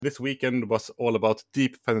This weekend was all about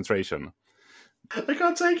deep penetration. I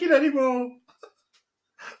can't take it anymore.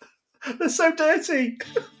 They're so dirty.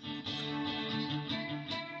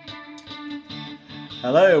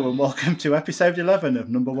 Hello and welcome to episode 11 of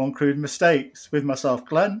Number One Crude Mistakes with myself,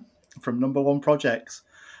 Glenn, from Number One Projects,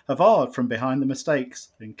 Havard from Behind the Mistakes,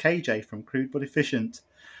 and KJ from Crude But Efficient.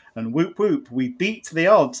 And whoop whoop, we beat the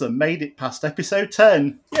odds and made it past episode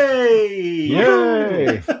 10. Yay!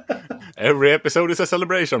 Yay! Every episode is a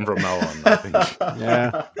celebration from now on, I think.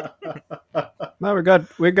 Yeah. No,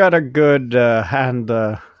 we got a good hand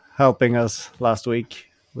helping us last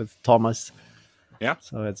week with Thomas. Yeah.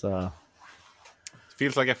 So it's It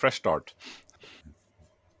feels like a fresh start.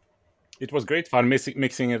 It was great fun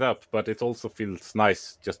mixing it up, but it also feels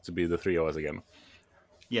nice just to be the three of us again.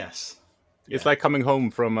 Yes. It's like coming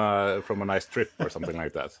home from a nice trip or something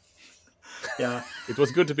like that. Yeah. It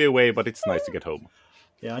was good to be away, but it's nice to get home.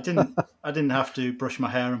 Yeah, I didn't have to brush my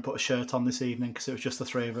hair and put a shirt on this evening because it was just the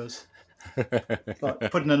three of us.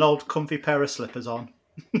 Like putting an old comfy pair of slippers on.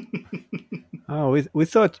 we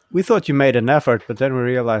thought you made an effort, but then we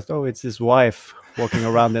realized, it's his wife walking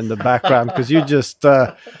around in the background because you just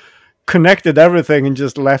connected everything and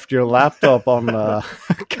just left your laptop on the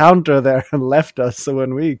counter there and left us. So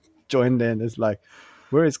when we joined in, it's like,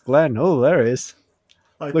 where is Glenn? Oh, there he is,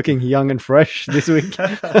 looking young and fresh this week.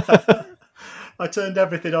 I turned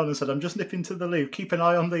everything on and said, I'm just nipping to the loo. Keep an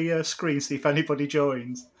eye on the screen, see if anybody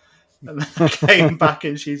joins. And then I came back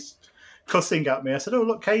and she's cussing at me. I said, oh,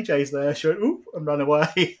 look, KJ's there. She went, oop, and ran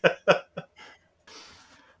away.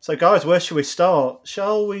 So, guys, where shall we start?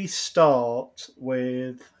 Shall we start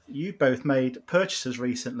with, you both made purchases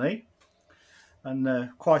recently and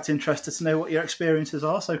quite interested to know what your experiences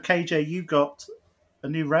are. So, KJ, you got a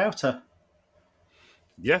new router.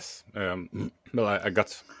 Yes. Well, I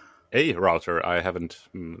got a router. I haven't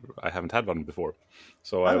had one before,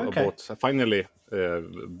 so I finally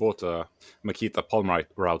bought a Makita Palm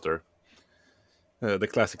router, the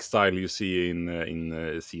classic style you see in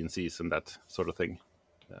CNCs and that sort of thing,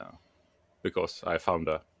 because I found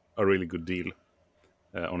a really good deal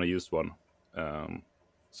on a used one.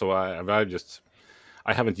 So I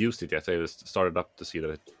haven't used it yet. I just started up to see that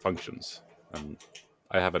it functions, and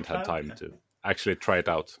I haven't had time to actually try it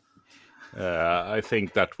out. I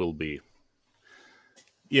think that will be.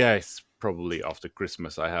 Yeah, it's probably after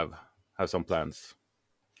Christmas. I have some plans.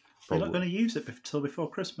 You're not going to use it till before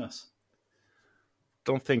Christmas?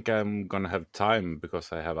 Don't think I'm going to have time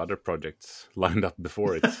because I have other projects lined up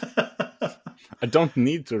before it. I don't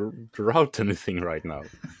need to route anything right now.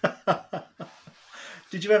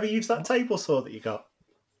 Did you ever use that table saw that you got?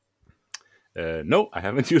 No, I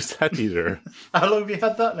haven't used that either. How long have you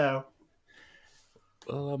had that now?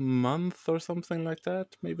 Well, a month or something like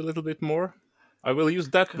that. Maybe a little bit more. I will use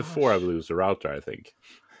that before I will use the router, I think.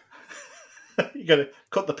 You're going to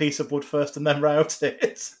cut the piece of wood first and then route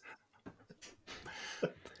it.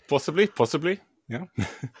 Possibly. Yeah.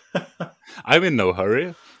 I'm in no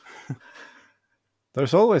hurry.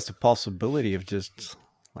 There's always the possibility of just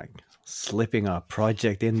like slipping a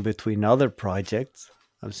project in between other projects.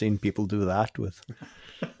 I've seen people do that with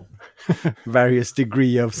various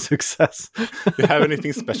degree of success. Do you have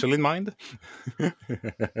anything special in mind?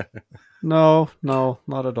 No,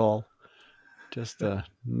 not at all. Just a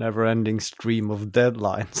never-ending stream of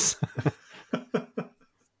deadlines.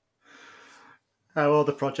 How are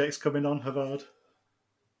the projects coming on, Havard?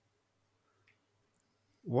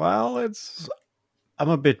 Well, I'm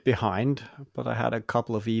a bit behind, but I had a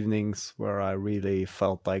couple of evenings where I really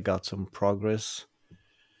felt I got some progress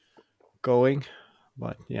going.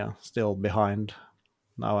 But yeah, still behind.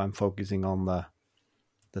 Now I'm focusing on the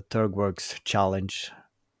Turgworks challenge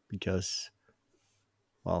because,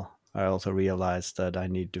 well, I also realized that I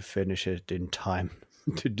need to finish it in time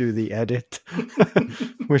to do the edit,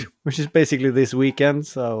 which is basically this weekend.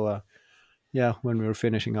 So, yeah, when we're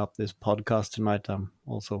finishing up this podcast tonight, I'm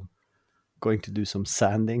also going to do some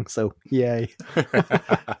sanding. So, yay.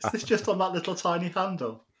 Is this just on that little tiny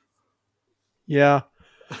handle? Yeah.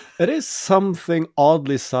 It is something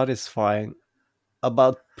oddly satisfying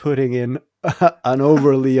about putting in an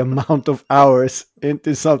overly amount of hours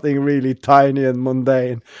into something really tiny and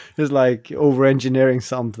mundane. It's like over-engineering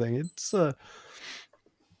something. It's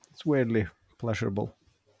weirdly pleasurable.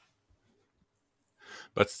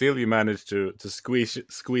 But still, you managed to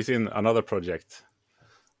squeeze in another project.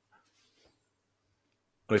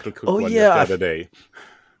 A little cook one the other day.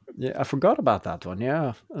 Yeah, I forgot about that one.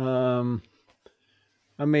 Yeah.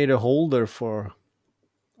 I made a holder for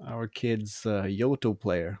our kid's Yoto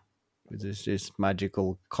player, which is this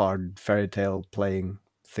magical card fairy tale playing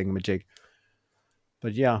thingamajig.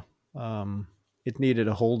 But yeah, it needed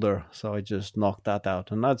a holder, so I just knocked that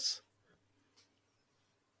out, and that's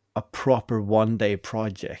a proper 1-day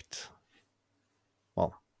project.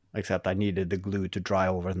 Well, except I needed the glue to dry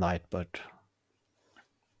overnight, but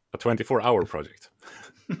a 24-hour project.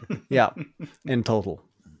 yeah, in total.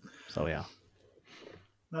 So yeah.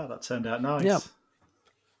 No, that turned out nice.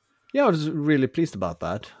 Yeah, I was really pleased about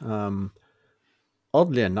that.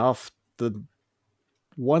 Oddly enough, the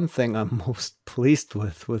one thing I'm most pleased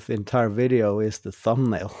with the entire video is the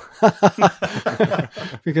thumbnail.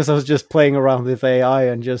 Because I was just playing around with AI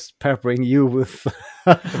and just peppering you with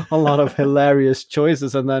a lot of hilarious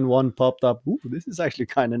choices, and then one popped up. Ooh, this is actually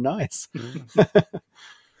kind of nice.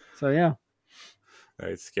 So yeah.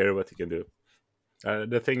 It's scary what you can do.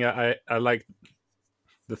 The thing I liked,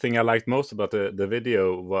 the thing I liked most about the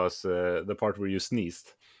video was the part where you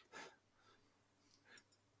sneezed.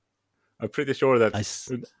 I'm pretty sure that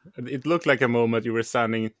it looked like a moment you were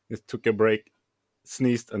standing, it took a break,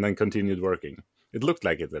 sneezed, and then continued working. It looked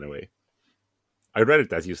like it anyway. I read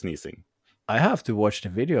it as you sneezing. I have to watch the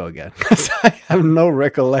video again because I have no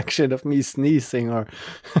recollection of me sneezing, or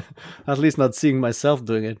at least not seeing myself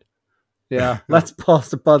doing it. Yeah, let's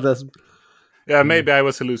pause the podcast. Yeah, maybe I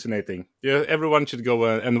was hallucinating. Yeah, everyone should go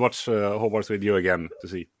and watch Hobart's video again to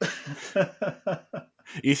see.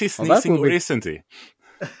 Is he sneezing or isn't he?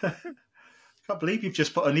 I can't believe you've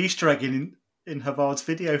just put an Easter egg in Havard's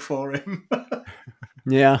video for him.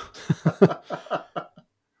 Yeah.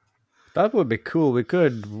 That would be cool. We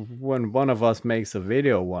could, when one of us makes a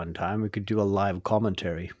video one time, we could do a live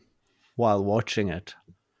commentary while watching it.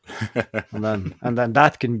 and then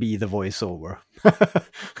that can be the voiceover.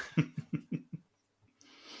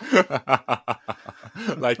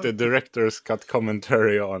 Like the director's cut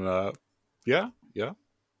commentary on yeah.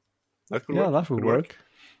 That would work.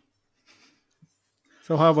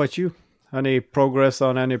 So how about you? Any progress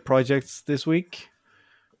on any projects this week?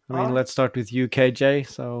 I mean, let's start with you, KJ,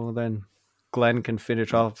 so then Glenn can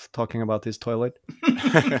finish off talking about his toilet.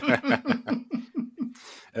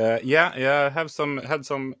 Yeah, had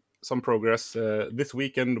some progress. This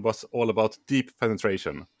weekend was all about deep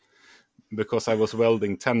penetration, because I was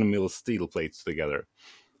welding 10mm steel plates together,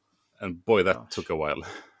 and boy, that took a while.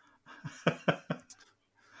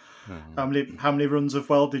 How many runs of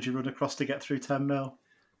weld did you run across to get through 10mm?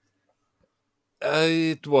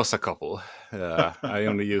 It was a couple. I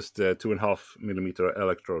only used 2.5mm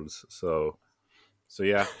electrodes, so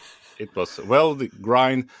yeah, it was weld,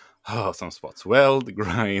 grind, some spots, weld,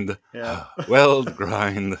 grind, weld,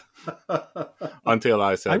 grind, until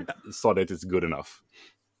I saw that it's good enough.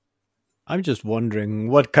 I'm just wondering,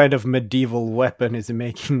 what kind of medieval weapon is he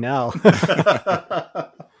making now?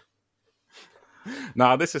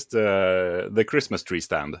 Now, this is the Christmas tree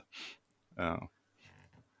stand.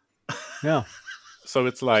 Yeah. So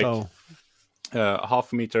it's like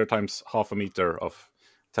half a meter times half a meter of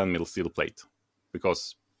 10mm steel plate,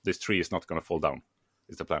 because this tree is not going to fall down,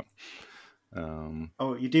 is the plan.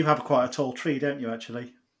 You do have quite a tall tree, don't you,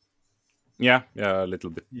 actually? Yeah, a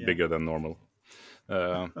little bit bigger than normal.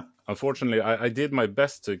 Unfortunately, I did my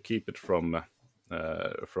best to keep it from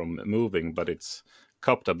moving, but it's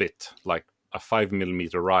cupped a bit, like a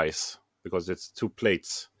 5mm rise, because it's two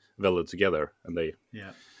plates welded together, and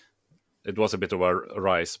it was a bit of a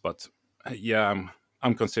rise, but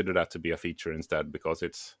I'm considered that to be a feature instead, because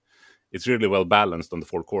it's really well balanced on the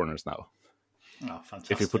four corners now. Oh,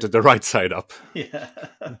 fantastic. If you put it the right side up. Yeah.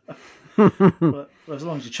 Well, as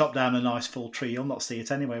long as you chop down a nice full tree, you'll not see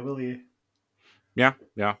it anyway, will you? Yeah,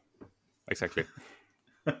 exactly.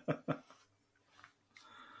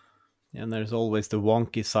 And there's always the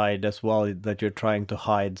wonky side as well that you're trying to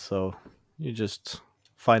hide, so you just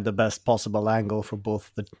find the best possible angle for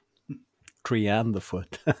both the tree and the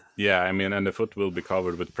foot. Yeah, I mean, and the foot will be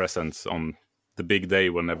covered with presents on the big day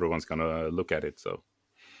when everyone's gonna look at it, so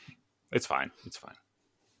it's fine.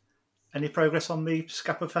 Any progress on the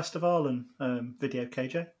Scapa Festival and video,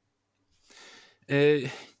 KJ?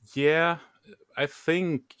 Yeah, I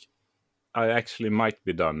think I actually might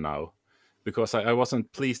be done now, because I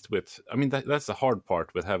wasn't pleased with. I mean, that's the hard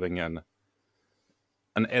part with having an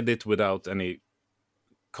edit without any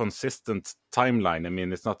consistent timeline. I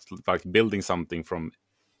mean, it's not like building something from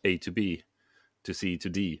A to B to C to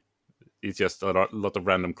D. It's just a lot of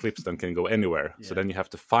random clips that can go anywhere. Yeah. So then you have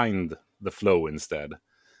to find the flow instead.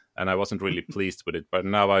 And I wasn't really pleased with it. But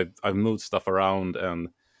now I've moved stuff around and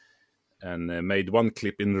made one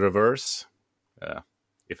clip in reverse.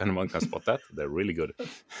 If anyone can spot that, they're really good.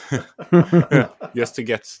 Just to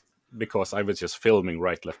get, because I was just filming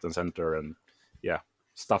right, left, and center, and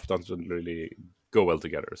stuff doesn't really go well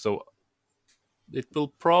together. So it will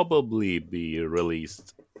probably be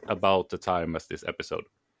released about the time as this episode.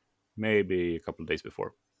 Maybe a couple of days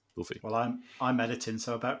before. We'll see. Well, I'm editing,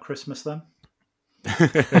 so about Christmas then.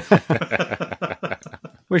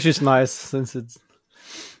 Which is nice since it's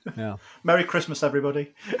Merry Christmas,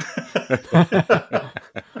 everybody.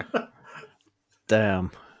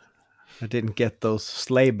 Damn. I didn't get those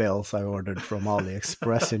sleigh bells I ordered from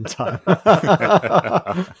AliExpress in time.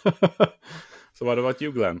 So what about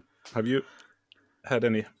you, Glenn? Have you had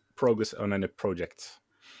any progress on any projects?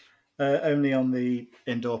 Only on the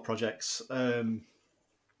indoor projects.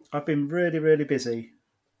 I've been really, really busy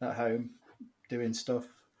at home doing stuff.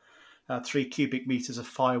 3 cubic meters of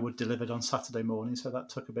firewood delivered on Saturday morning, so that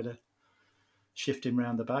took a bit of shifting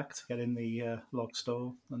round the back to get in the log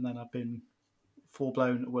store. And then I've been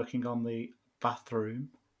full-blown working on the bathroom,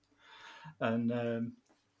 and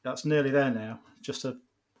that's nearly there now. Just a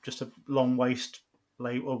long waste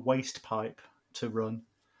pipe to run,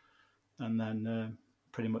 and then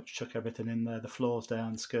pretty much chuck everything in there. The floor's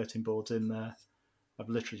down, skirting boards in there. I've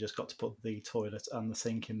literally just got to put the toilet and the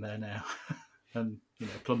sink in there now, and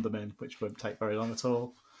plumb them in, which won't take very long at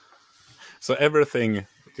all. So everything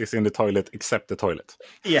is in the toilet except the toilet.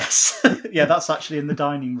 Yes, yeah, that's actually in the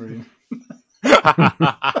dining room.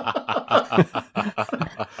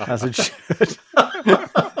 As it should.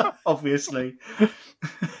 Obviously.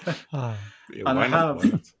 Yeah, And I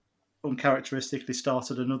have uncharacteristically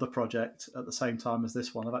started another project at the same time as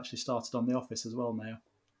this one. I've actually started on the office as well now.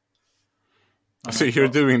 And so you're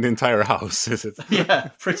doing the entire house, is it? Yeah,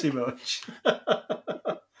 pretty much.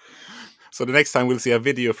 So the next time we'll see a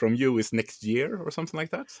video from you is next year or something like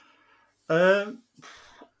that?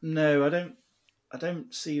 No, I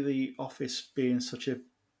don't see the office being such a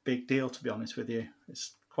big deal, to be honest with you.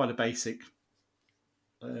 It's quite a basic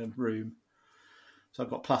room. So I've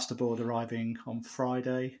got plasterboard arriving on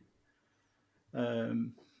Friday,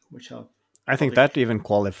 which I think that even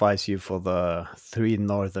qualifies you for the 3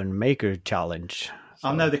 Northern Maker Challenge. So.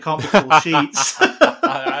 Oh no, they can't be full sheets.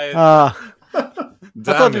 I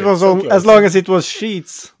thought it was as long as it was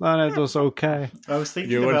sheets, then it was okay. I was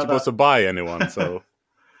thinking you weren't supposed to buy anyone, so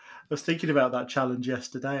I was thinking about that challenge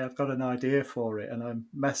yesterday. I've got an idea for it, and I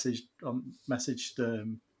messaged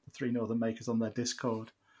 3 Northern Makers on their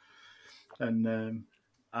Discord, and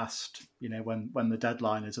asked, when the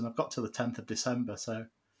deadline is, and I've got to the 10th of December, so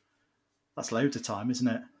that's loads of time, isn't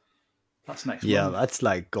it? That's next month. Yeah, that's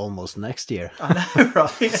like almost next year. I know,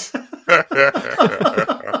 right?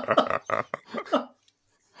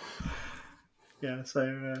 Yeah,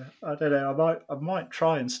 so I don't know. I might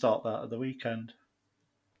try and start that at the weekend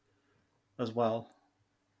as well.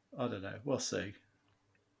 I don't know. We'll see.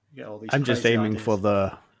 Get all these. I'm just aiming for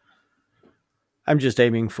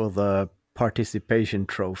the participation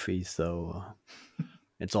trophy, so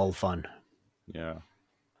it's all fun. Yeah.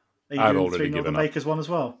 Are you doing 3 Northern Makers one as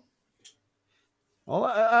well? Well,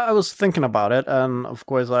 I was thinking about it, and of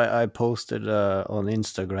course I posted on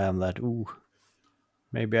Instagram that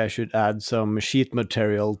maybe I should add some sheet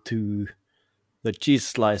material to the cheese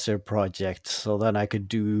slicer project, so then I could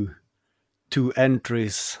do 2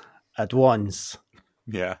 entries at once.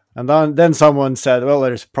 Yeah. And then someone said, well,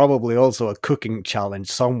 there's probably also a cooking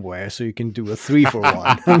challenge somewhere, so you can do a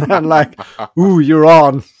 3-for-1. And I'm like, ooh, you're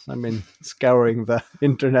on. I mean, scouring the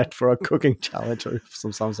internet for a cooking challenge or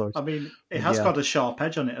some sort. I mean, it has got a sharp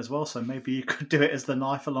edge on it as well, so maybe you could do it as the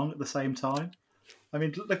knife along at the same time. I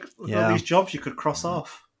mean, look at all these jobs you could cross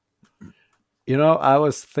off. I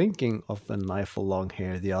was thinking of the knife along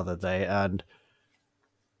here the other day, and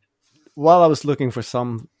while I was looking for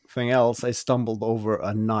something else, I stumbled over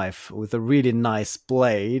a knife with a really nice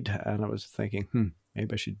blade, and I was thinking,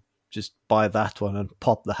 maybe I should just buy that one and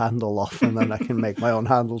pop the handle off, and then I can make my own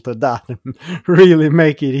handle to that and really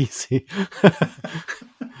make it easy.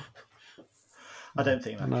 I don't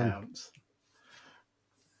think that counts.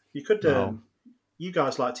 You could. You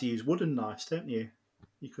guys like to use wooden knives, don't you?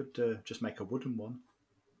 You could just make a wooden one.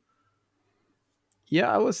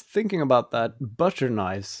 Yeah, I was thinking about that. Butter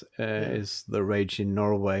knives is the rage in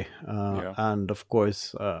Norway. And of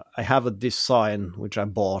course, I have a design which I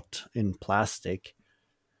bought in plastic,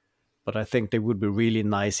 but I think they would be really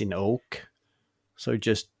nice in oak. So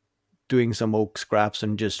just doing some oak scraps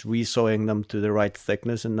and just resawing them to the right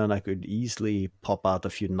thickness, and then I could easily pop out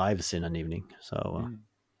a few knives in an evening. So,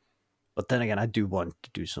 but then again, I do want to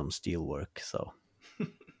do some steel work, so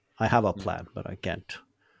I have a plan, but I can't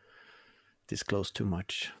disclose too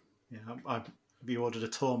much. Yeah, have you ordered a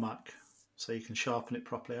Tormac so you can sharpen it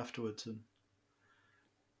properly afterwards? And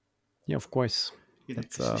yeah, of course. You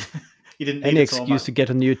didn't need any excuse to get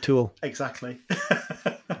a new tool. Exactly.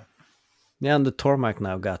 Yeah, and the Tormac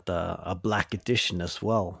now got a black edition as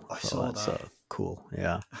well. I saw that's that. Cool,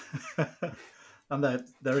 yeah. And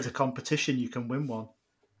there is a competition, you can win one.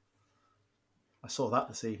 I saw that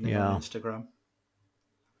this evening on Instagram.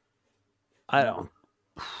 I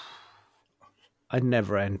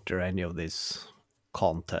never enter any of these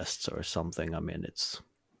contests or something. I mean,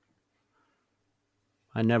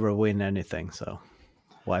 I never win anything, so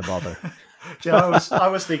why bother? I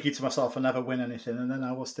was thinking to myself, I never win anything, and then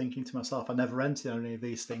I was thinking to myself, I never enter any of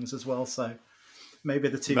these things as well. So maybe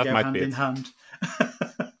the two go hand in hand.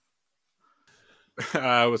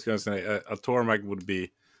 I was going to say a Tormag would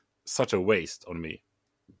be such a waste on me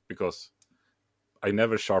because I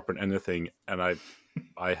never sharpen anything, and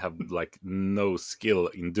I have like no skill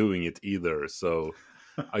in doing it either. So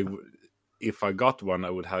if I got one, I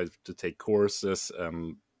would have to take courses,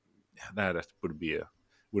 and that wouldn't be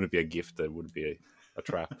a gift. That would be a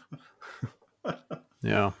trap.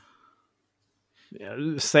 Yeah.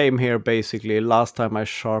 Yeah, same here, basically. Last time I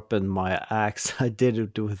sharpened my axe, I did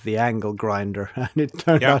it with the angle grinder, and it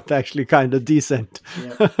turned out actually kind of decent.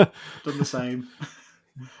 Yeah, done the same.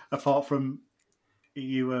 Apart from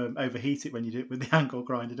you overheat it when you do it with the angle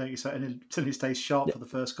grinder, don't you? So it stays sharp for the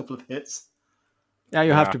first couple of hits. Yeah,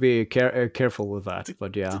 you have to be careful with that,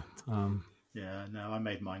 but yeah. Yeah, no, I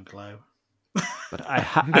made mine glow. But I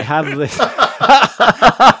have this...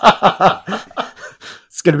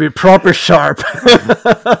 It's going to be proper sharp.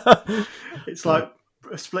 It's like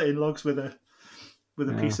splitting logs with a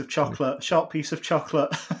piece of chocolate, sharp piece of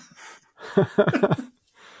chocolate.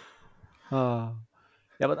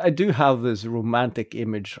 Yeah, but I do have this romantic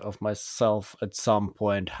image of myself at some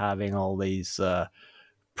point having all these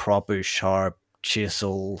proper sharp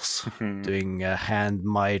chisels, doing hand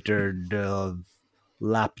mitered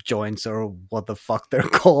lap joints or what the fuck they're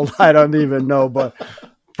called. I don't even know, but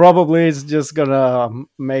probably it's just gonna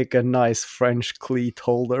make a nice French cleat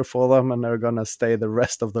holder for them, and they're gonna stay the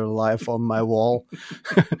rest of their life on my wall.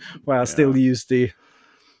 Where I still use the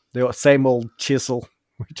same old chisel,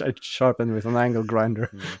 which I sharpen with an angle grinder,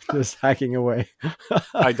 just hacking away.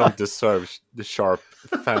 I don't deserve the sharp,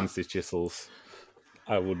 fancy chisels.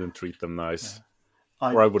 I wouldn't treat them nice.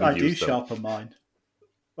 Yeah. Or I wouldn't use them. Sharpen mine.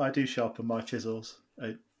 I do sharpen my chisels.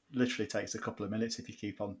 It literally takes a couple of minutes if you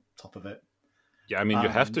keep on top of it. Yeah, I mean, you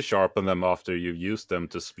have to sharpen them after you've used them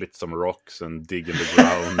to split some rocks and dig in the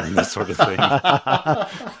ground and that sort of thing.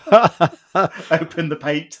 Open the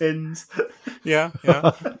paint tins. Yeah.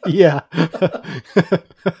 Yeah.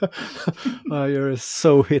 You're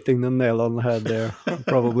so hitting the nail on the head there. I'll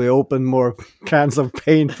probably open more cans of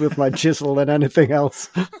paint with my chisel than anything else.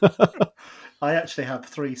 I actually have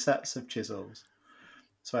 3 sets of chisels.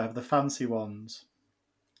 So I have the fancy ones,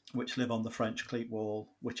 which live on the French cleat wall,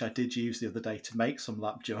 which I did use the other day to make some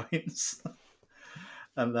lap joints.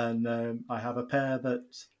 And then I have a pair that,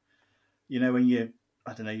 when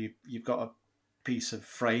you've got a piece of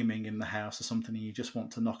framing in the house or something and you just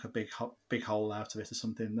want to knock a big hole out of it or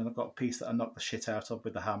something, then I've got a piece that I knock the shit out of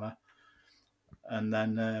with the hammer. And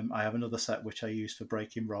then I have another set which I use for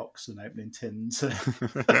breaking rocks and opening tins.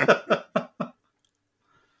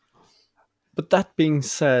 But that being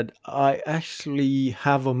said, I actually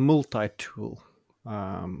have a multi-tool,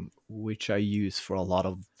 which I use for a lot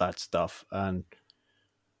of that stuff. And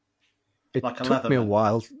it like took me a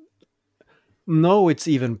while. No, it's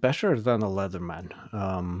even better than a Leatherman.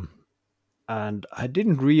 And I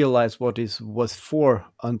didn't realize what it was for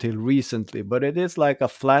until recently. But it is like a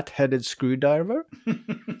flat-headed screwdriver.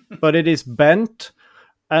 But it is bent.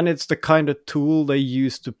 And it's the kind of tool they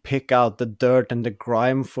use to pick out the dirt and the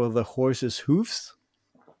grime for the horse's hoofs.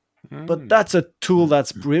 But that's a tool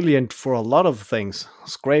that's brilliant for a lot of things.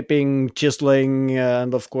 Scraping, chiseling,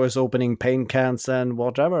 and of course opening paint cans and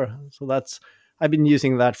whatever. So I've been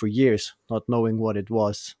using that for years, not knowing what it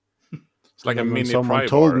was. It's like a mini someone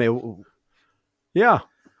told me, yeah.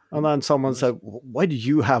 And then someone said, why do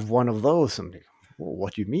you have one of those? And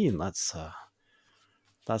what do you mean? That's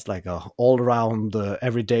like a all-around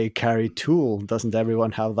everyday carry tool. Doesn't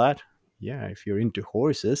everyone have that? Yeah, if you're into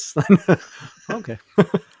horses, then okay.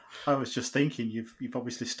 I was just thinking, you've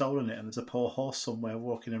obviously stolen it, and there's a poor horse somewhere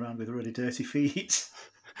walking around with really dirty feet.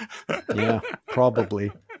 Yeah,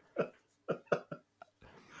 probably.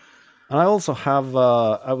 And I also have.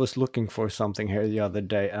 I was looking for something here the other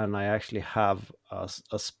day, and I actually have a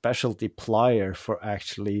specialty plier for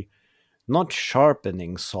actually not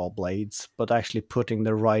sharpening saw blades, but actually putting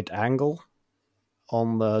the right angle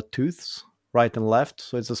on the tooths, right and left.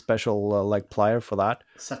 So it's a special like plier for that.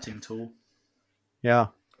 Setting tool. Yeah.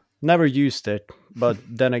 Never used it, but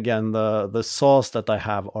then again, the saws that I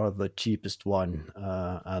have are the cheapest one.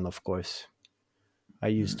 And of course, I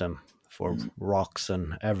use them for rocks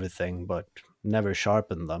and everything, but never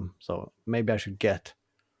sharpened them. So maybe I should get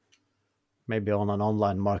maybe on an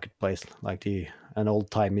online marketplace like an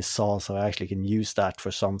old timey saw, so I actually can use that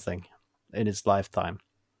for something in its lifetime.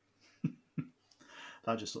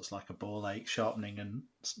 That just looks like a ball ache, sharpening and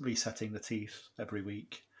resetting the teeth every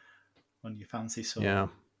week on your fancy saw. Yeah.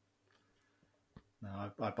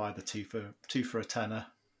 No, I buy the two for a tenner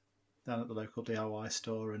down at the local DIY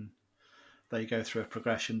store, and they go through a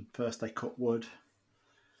progression. First they cut wood,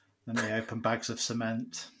 then they open bags of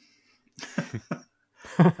cement,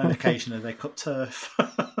 and occasionally they cut turf.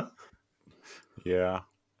 Yeah,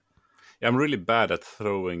 I'm really bad at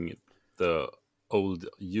throwing the old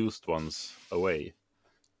used ones away.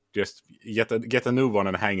 Just get a new one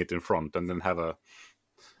and hang it in front, and then have a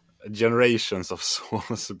generations of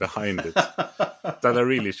saws behind it. That I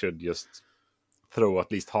really should just throw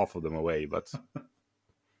at least half of them away, but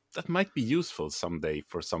that might be useful someday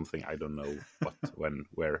for something. I don't know what, when,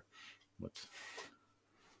 where, but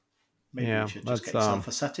Maybe you should just get yourself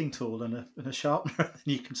a setting tool and a sharpener, and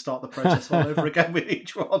you can start the process all over again with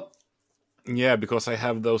each one. Yeah, because I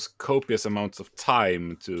have those copious amounts of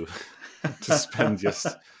time to spend just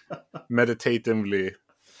meditatively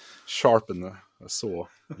sharpen a saw.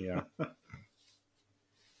 Yeah.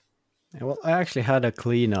 Well, I actually had a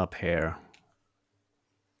cleanup here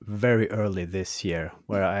very early this year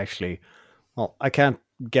where I can't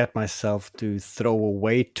get myself to throw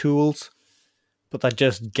away tools, but I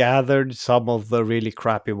just gathered some of the really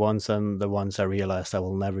crappy ones and the ones I realized I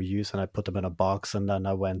will never use, and I put them in a box, and then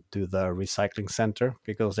I went to the recycling center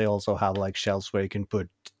because they also have like shelves where you can put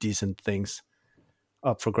decent things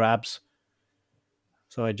up for grabs.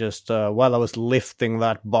 So I just, while I was lifting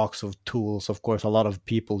that box of tools, of course, a lot of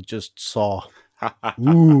people just saw,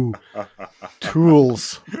 ooh,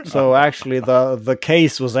 tools. So actually the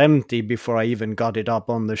case was empty before I even got it up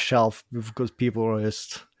on the shelf because people were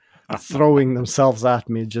just throwing themselves at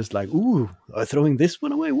me, just like, ooh, I'm throwing this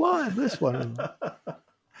one away. Why this one?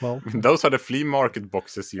 Well, those are the flea market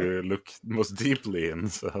boxes you look most deeply in.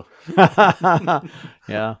 So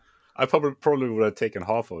yeah, I probably would have taken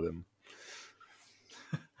half of them.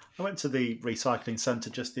 I went to the recycling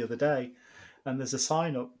centre just the other day, and there's a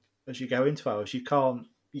sign up as you go into ours. You're not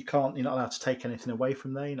allowed to take anything away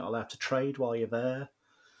from there. You're not allowed to trade while you're there.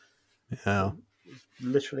 Yeah,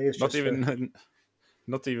 literally, it's just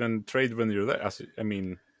not even trade when you're there. I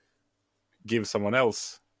mean, give someone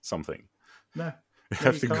else something. No, you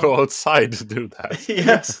have to go outside to do that.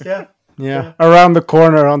 Yes, yeah. Around the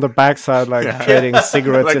corner on the backside, like trading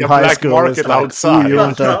cigarettes like in a high black school. Market like, outside. You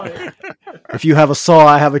want if you have a saw,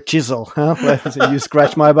 I have a chisel. Huh? You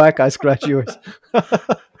scratch my back, I scratch yours.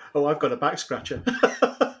 Oh, I've got a back scratcher.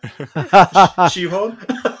 Shoehorn.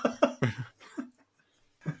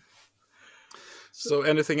 So,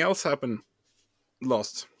 anything else happened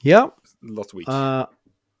last week? I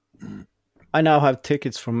now have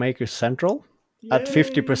tickets for Maker Central at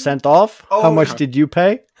 50% off. Oh, how much did you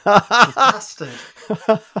pay? Bastard.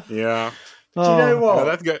 Yeah. Do you know what? Yeah,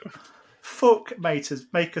 that's good. Fuck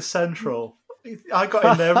Maker Central. I got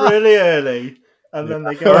in there really early, and then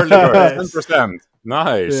they go early 10%.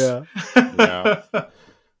 Nice. Yeah.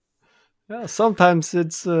 Yeah, sometimes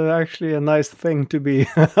it's actually a nice thing to be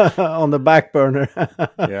on the back burner.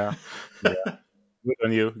 Yeah. Good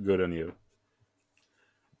on you.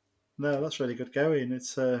 No, that's really good going.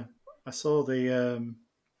 It's I saw the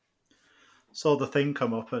thing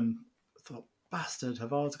come up and thought, bastard,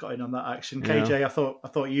 have ours got in on that action? Yeah. KJ, I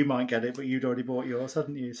thought you might get it, but you'd already bought yours,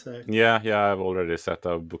 hadn't you? So yeah, I've already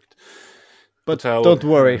I've booked. But hotel, don't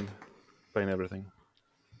worry, playing everything.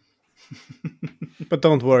 But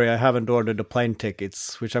don't worry, I haven't ordered the plane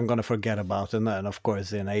tickets, which I'm gonna forget about, and then of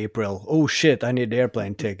course in April, oh shit, I need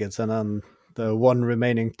airplane tickets, and then the one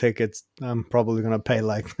remaining tickets I'm probably gonna pay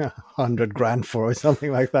like $100,000 for or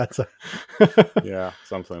something like that. So yeah,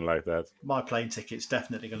 something like that. My plane ticket's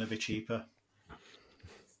definitely going to be cheaper.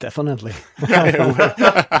 Definitely.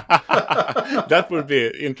 That would be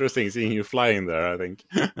interesting seeing you flying there, I think.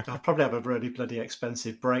 I'll probably have a really bloody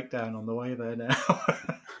expensive breakdown on the way there now.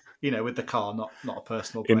 With the car, not a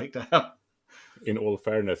personal breakdown. In all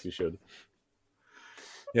fairness, you should.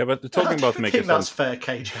 Yeah, but talking about making that's fair,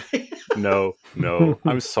 KJ. No,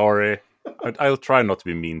 I'm sorry. I'll try not to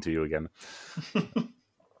be mean to you again.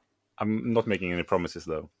 I'm not making any promises,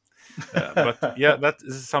 though. But yeah, that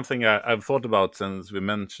is something I've thought about since we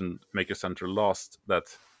mentioned Maker Central last.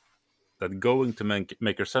 That going to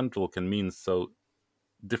Maker Central can mean so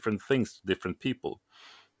different things to different people,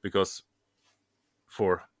 because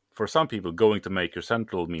for some people, going to Maker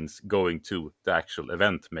Central means going to the actual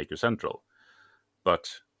event Maker Central,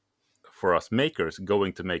 but for us makers,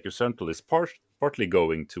 going to Maker Central is partly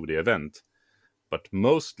going to the event, but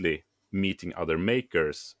mostly meeting other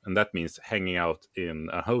makers, and that means hanging out in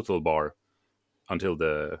a hotel bar until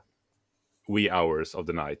the wee hours of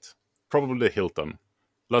the night. Probably Hilton.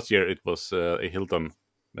 Last year it was a Hilton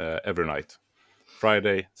every night.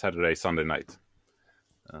 Friday, Saturday, Sunday night.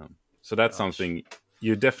 So that's something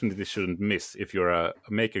you definitely shouldn't miss if you're a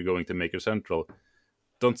maker going to Maker Central.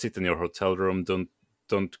 Don't sit in your hotel room.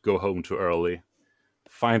 Don't go home too early.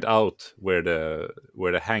 Find out where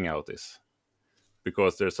the hangout is,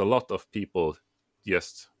 because there's a lot of people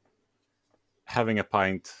just having a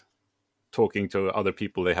pint, talking to other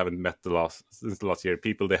people they haven't met since the last year,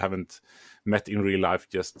 people they haven't met in real life,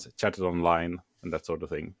 just chatted online and that sort of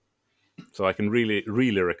thing. So I can really,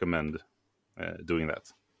 really recommend doing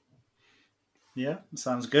that. Yeah,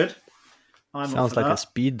 sounds good. Sounds like a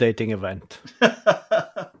speed dating event.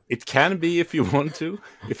 It can be if you want to,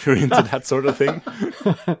 if you're into that sort of thing.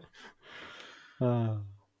 Are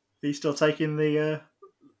you still taking the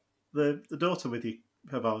daughter with you,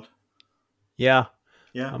 Havard? Yeah.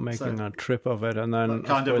 Yeah, I'm making a trip of it, and then that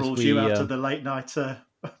kind of rules you out of the late night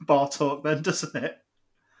bar talk, then, doesn't it?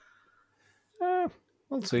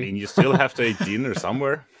 We'll see. I mean, you still have to eat dinner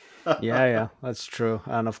somewhere. Yeah, that's true.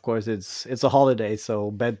 And of course, it's a holiday,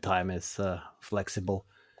 so bedtime is flexible.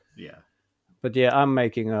 Yeah. But yeah, I'm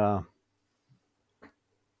making a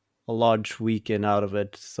large weekend out of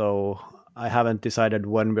it, so I haven't decided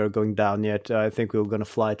when we're going down yet. I think we're going to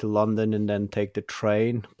fly to London and then take the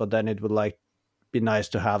train, but then it would be nice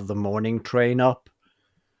to have the morning train up.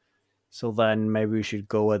 So then maybe we should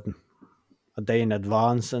go a day in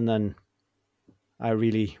advance, and then I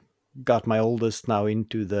really got my oldest now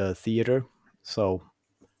into the theater, so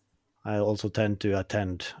I also tend to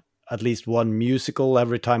attend at least one musical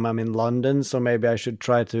every time I'm in London, so maybe I should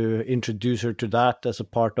try to introduce her to that as a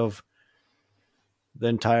part of the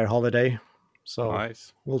entire holiday. So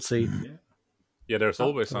nice. We'll see. Yeah, there's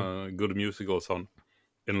always good musicals on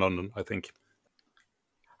in London, I think.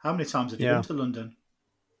 How many times have you been to London?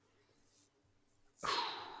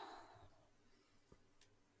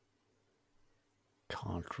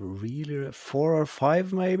 Can't really. 4 or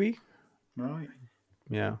 5, maybe. Right.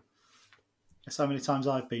 Yeah. Guess how many times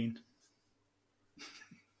I've been?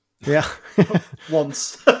 Yeah.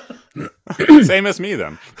 Once. Same as me,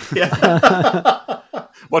 then. Yeah.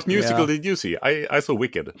 What musical did you see? I saw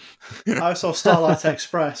Wicked. I saw Starlight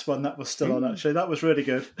Express when that was still on, actually. That was really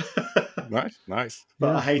good. Nice.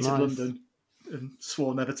 But I hated London and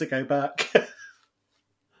swore never to go back.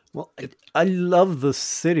 Well, I love the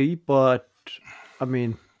city, but I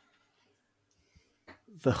mean,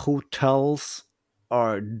 the hotels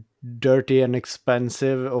are dirty and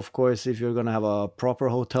expensive. Of course, if you're going to have a proper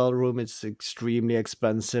hotel room, it's extremely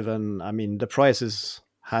expensive. And I mean, the prices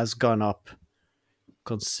has gone up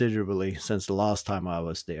considerably since the last time I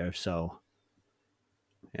was there. So,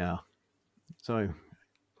 yeah. So,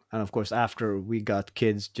 and of course, after we got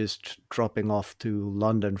kids, just dropping off to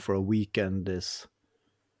London for a weekend is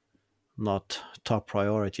not top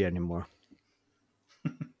priority anymore.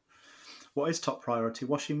 What is top priority?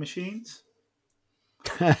 Washing machines?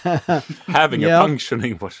 Having a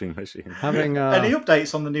functioning washing machine. Having any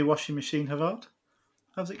updates on the new washing machine, Havard?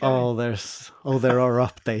 How's it going? There are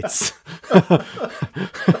updates.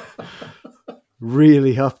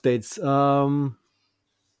 Really updates.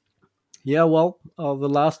 The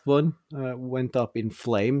last one went up in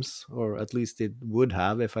flames, or at least it would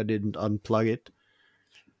have if I didn't unplug it.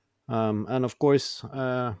 And of course,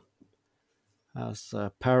 as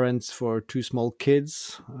parents for 2 small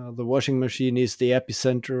kids, the washing machine is the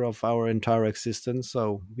epicenter of our entire existence,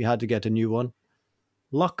 so we had to get a new one.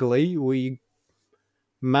 Luckily, we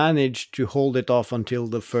managed to hold it off until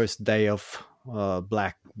the first day of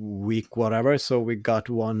Black Week, whatever, so we got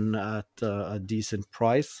one at a decent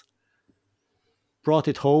price. Brought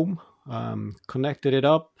it home, connected it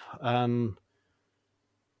up, and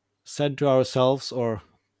said to ourselves, or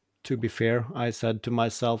to be fair, I said to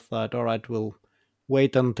myself that, all right, we'll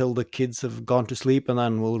wait until the kids have gone to sleep, and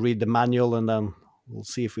then we'll read the manual, and then we'll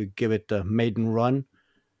see if we give it a maiden run.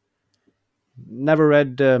 Never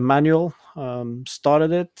read the manual,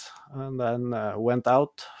 started it, and then went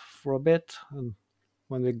out for a bit. And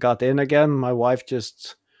when we got in again, my wife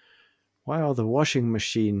just, why are the washing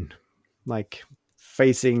machine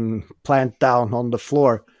facing plant down on the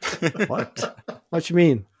floor? What you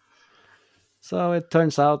mean? So it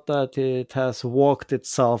turns out that it has walked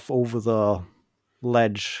itself over the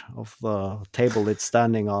ledge of the table it's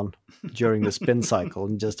standing on during the spin cycle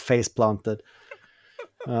and just face planted.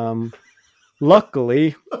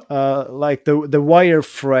 luckily, like the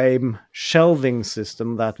wireframe shelving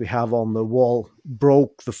system that we have on the wall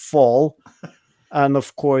broke the fall, and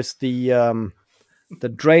of course the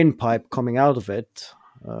drain pipe coming out of it,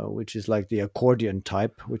 which is like the accordion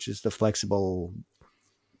type, which is the flexible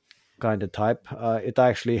kind of type, it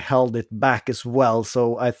actually held it back as well.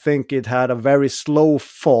 So I think it had a very slow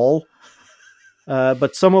fall.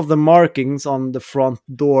 But some of the markings on the front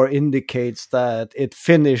door indicates that it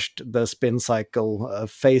finished the spin cycle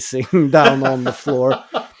facing down on the floor.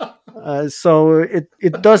 So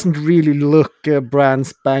it doesn't really look brand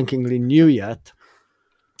spankingly new yet.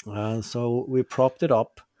 So we propped it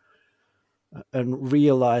up and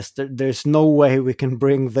realized that there's no way we can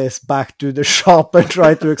bring this back to the shop and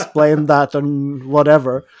try to explain that and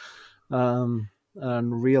whatever. And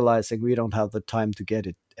realizing we don't have the time to get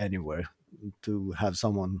it anywhere to have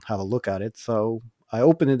someone have a look at it. So I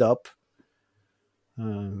opened it up,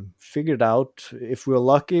 figured out if we're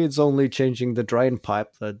lucky, it's only changing the drain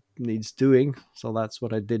pipe that needs doing. So that's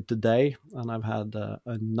what I did today. And I've had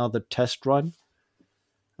another test run,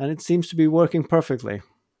 and it seems to be working perfectly.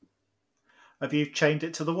 Have you chained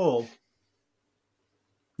it to the wall?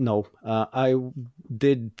 No, I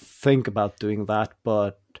did think about doing that,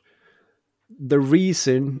 but the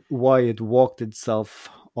reason why it walked itself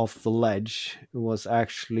off the ledge was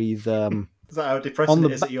actually the... Is that how depressing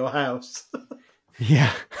it is at your house?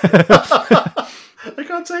 Yeah. I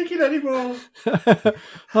can't take it anymore.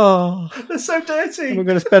 Oh, they're so dirty. I'm going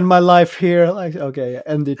to spend my life here. Like, okay,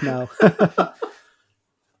 end it now.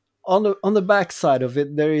 On the back side of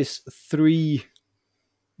it, there is 3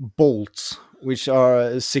 bolts which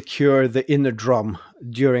are secure the inner drum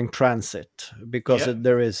during transit, because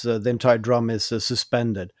there is the entire drum is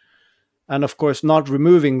suspended. And of course, not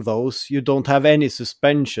removing those, you don't have any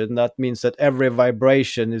suspension. That means that every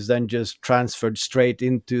vibration is then just transferred straight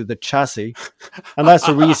into the chassis. And that's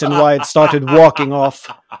the reason why it started walking off.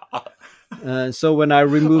 So when I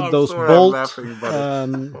removed those bolts,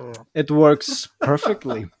 it works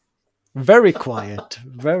perfectly. Very quiet,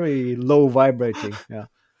 very low vibrating. Yeah.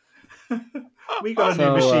 We got a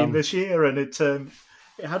new machine this year, and it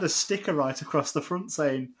had a sticker right across the front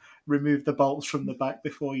saying "Remove the bolts from the back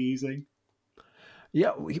before using."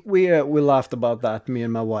 Yeah, we laughed about that, me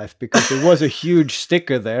and my wife, because there was a huge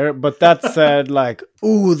sticker there, but that said like,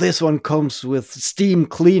 "Ooh, this one comes with steam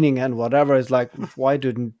cleaning and whatever." It's like, why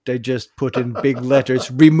didn't they just put in big letters,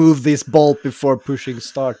 "Remove this bolt before pushing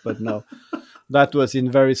start"? But no, that was in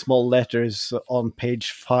very small letters on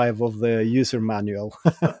page 5 of the user manual.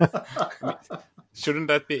 Shouldn't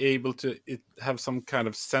that be able to have some kind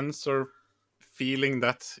of sensor feeling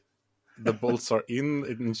that the bolts are in,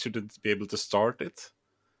 and shouldn't be able to start it?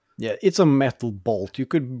 Yeah, it's a metal bolt. You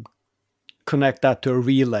could connect that to a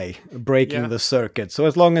relay, breaking the circuit. So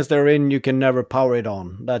as long as they're in, you can never power it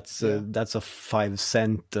on. That's a 5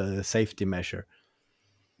 cent safety measure.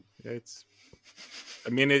 Yeah,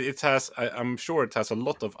 it has. I'm sure it has a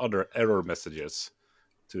lot of other error messages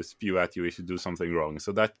to spew at you if you do something wrong.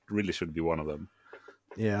 So that really should be one of them.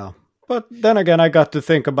 Yeah, but then again, I got to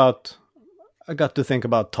think about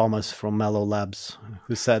Thomas from Mellow Labs,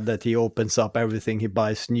 who said that he opens up everything he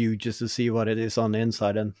buys new just to see what it is on the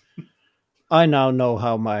inside. And I now know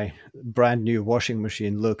how my brand new washing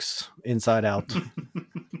machine looks inside out.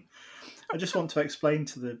 I just want to explain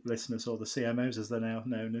to the listeners, or the CMOs as they're now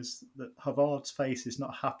known as, that Havard's face is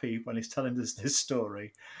not happy when he's telling us this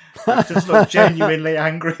story. He just looks genuinely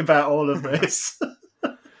angry about all of this.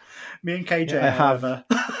 Me and KJ, however,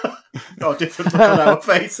 got a different look on our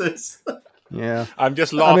faces. Yeah, I'm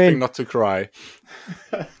just laughing not to cry.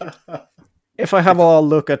 If I have a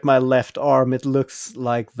look at my left arm, it looks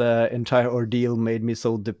like the entire ordeal made me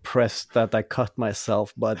so depressed that I cut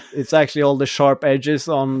myself. But it's actually all the sharp edges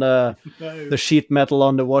on the sheet metal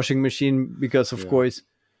on the washing machine, because, of course,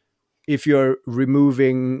 if you're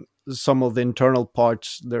removing some of the internal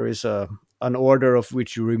parts, there is an order of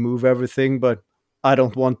which you remove everything. But I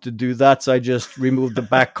don't want to do that, so I just removed the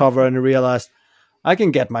back cover and realized I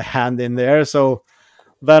can get my hand in there. So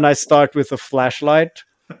then I start with a flashlight,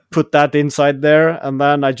 put that inside there, and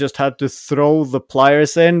then I just had to throw the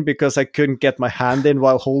pliers in because I couldn't get my hand in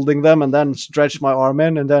while holding them, and then stretch my arm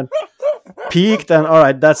in, and then peeked, and all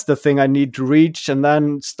right, that's the thing I need to reach, and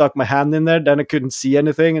then stuck my hand in there. Then I couldn't see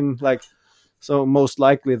anything, and like, so most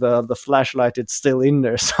likely the flashlight is still in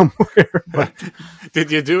there somewhere. But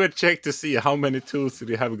did you do a check to see how many tools did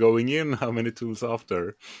you have going in, how many tools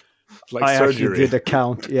after? Like I surgery. actually did a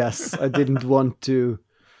count. Yes, I didn't want to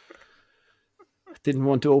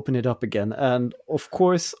open it up again. And of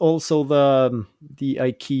course, also the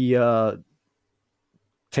IKEA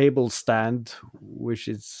table stand, which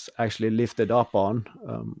is actually lifted up on.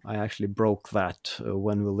 I actually broke that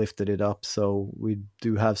when we lifted it up, so we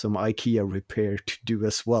do have some IKEA repair to do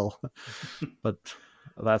as well. But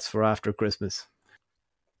that's for after Christmas.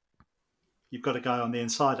 You've got a guy on the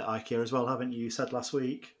inside at IKEA as well, haven't you? You said last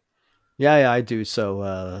week. Yeah, I do.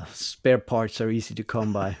 So spare parts are easy to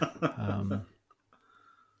come by.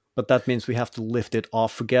 But that means we have to lift it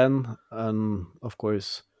off again, and of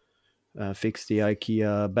course fix the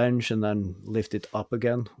IKEA bench and then lift it up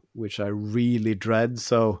again, which I really dread.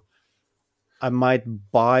 So I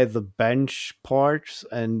might buy the bench parts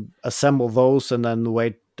and assemble those and then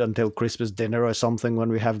wait until Christmas dinner or something when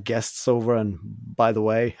we have guests over. And by the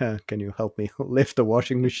way, can you help me lift the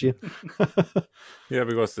washing machine? Yeah,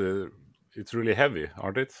 because it's really heavy,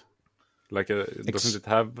 aren't it? Like, doesn't it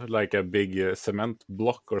have like a big cement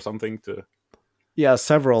block or something to? Yeah,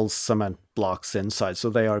 several cement blocks inside, so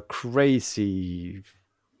they are crazy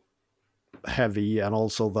heavy, and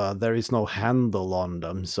also there is no handle on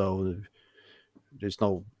them, so there's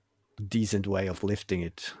no decent way of lifting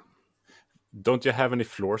it. Don't you have any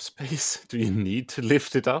floor space? Do you need to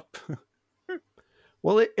lift it up?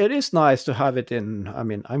 Well, it is nice to have it in. I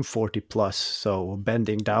mean, I'm 40 plus, so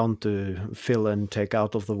bending down to fill and take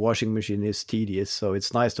out of the washing machine is tedious. So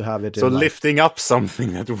it's nice to have it. So lifting up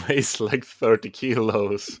something that weighs like 30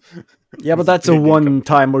 kilos. Yeah, but that's a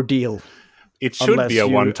one-time ordeal. It should be a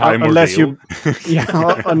one-time ordeal.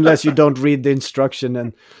 Unless you don't read the instruction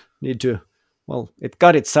and need to. Well, it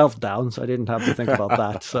got itself down, so I didn't have to think about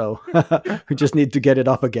that. So we just need to get it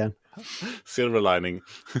up again. Silver lining.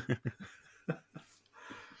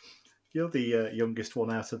 You're the youngest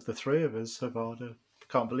one out of the three of us, Havard.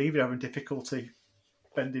 Can't believe you're having difficulty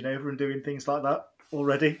bending over and doing things like that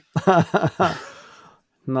already.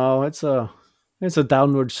 No, it's a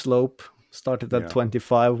downward slope. Started at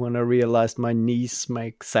 25 when I realized my knees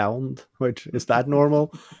make sound. Which is that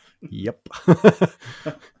normal? Yep.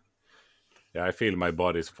 Yeah, I feel my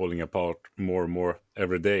body is falling apart more and more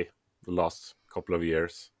every day the last couple of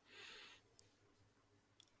years.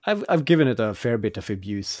 I've given it a fair bit of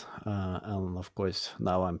abuse, and of course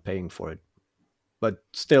now I'm paying for it. But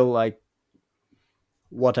still, like,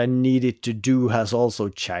 what I needed to do has also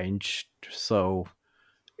changed, so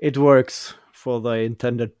it works for the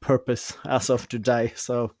intended purpose as of today.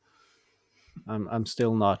 So I'm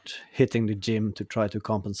still not hitting the gym to try to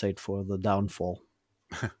compensate for the downfall.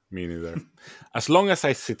 Me neither. As long as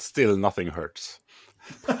I sit still, nothing hurts.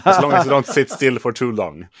 As long as I don't sit still for too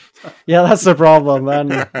long. Yeah, that's a problem,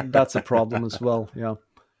 and that's a problem as well. Yeah,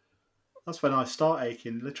 that's when I start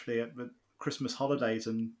aching. Literally at the Christmas holidays,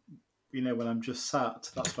 and when I'm just sat,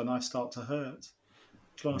 that's when I start to hurt.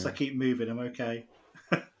 As long as I keep moving, I'm okay.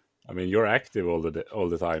 I mean, you're active all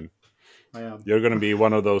the time. I am. You're going to be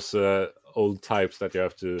one of those old types that you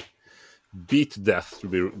have to beat death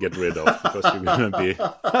to get rid of, because you're going to be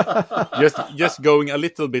just going a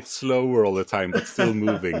little bit slower all the time, but still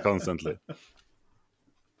moving constantly.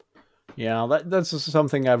 Yeah, that's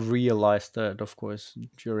something I've realized that, of course,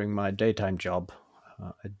 during my daytime job,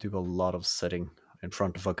 I do a lot of sitting in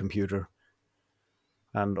front of a computer.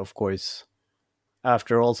 And of course,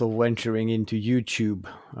 after also venturing into YouTube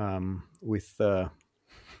with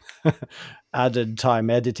added time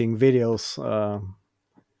editing videos,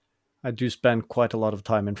 I do spend quite a lot of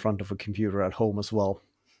time in front of a computer at home as well,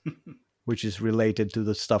 which is related to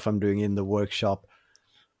the stuff I'm doing in the workshop.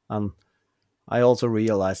 And I also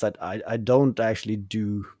realized that I don't actually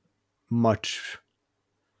do much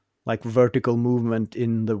like vertical movement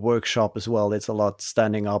in the workshop as well. It's a lot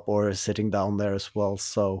standing up or sitting down there as well.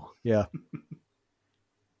 So yeah,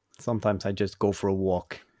 sometimes I just go for a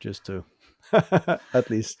walk just to at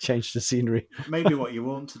least change the scenery. Maybe what you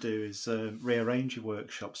want to do is rearrange your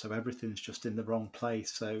workshop so everything's just in the wrong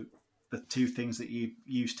place. So the two things that you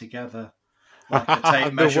use together, like a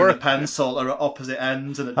tape measure and a pencil, are at opposite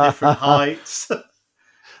ends and at different heights.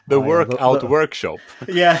 The workout workshop.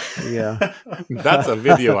 Yeah. Yeah. That's a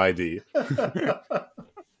video idea.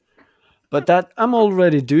 But that I'm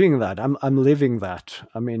already doing that. I'm living that.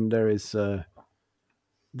 I mean, there is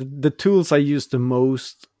the tools I use the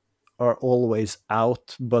most are always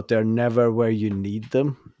out, but they're never where you need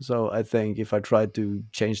them. So I think if I tried to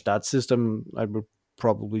change that system, I would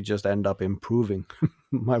probably just end up improving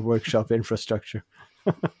my workshop infrastructure.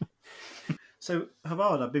 So,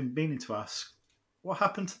 Havard, I've been meaning to ask, what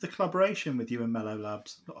happened to the collaboration with you and Mellow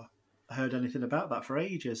Labs? I've not heard anything about that for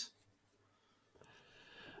ages.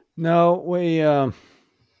 No,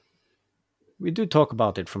 we do talk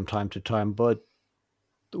about it from time to time, but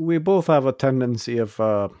we both have a tendency of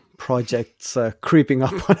projects creeping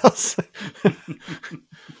up on us.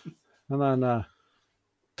 And then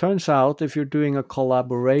turns out if you're doing a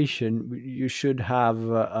collaboration, you should have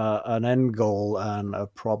an end goal and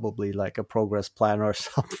probably like a progress plan or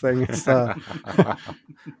something. It's,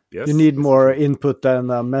 Yes, you need more input than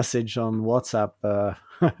a message on WhatsApp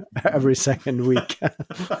every second week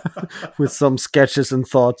with some sketches and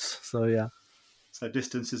thoughts. So yeah. So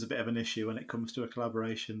distance is a bit of an issue when it comes to a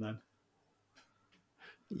collaboration then.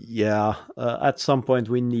 Yeah, at some point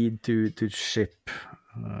we need to ship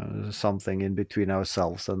something in between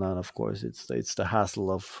ourselves, and then of course it's the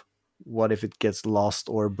hassle of what if it gets lost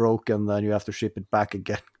or broken, then you have to ship it back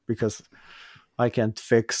again because I can't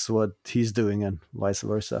fix what he's doing and vice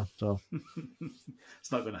versa. So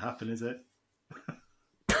it's not going to happen, is it?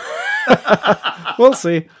 we'll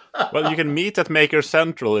see. Well, you can meet at Maker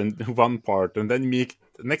Central in one part, and then meet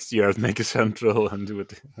next year at Maker Central and do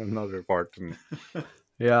it another part. And...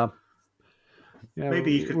 Yeah.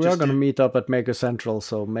 Maybe you could we are going to meet up at Maker Central,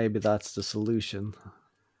 so maybe that's the solution.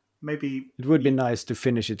 Maybe it would be nice to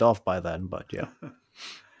finish it off by then, but yeah.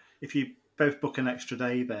 If you both book an extra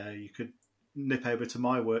day there, you could nip over to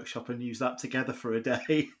my workshop and use that together for a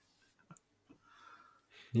day.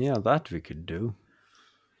 Yeah, that we could do.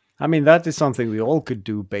 I mean, that is something we all could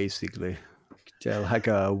do, basically. Like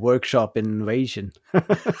a workshop invasion.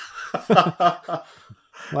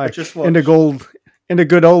 Like in the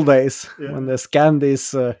good old days, when the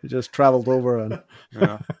Scandies just traveled over. And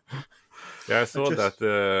yeah, I saw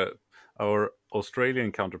that our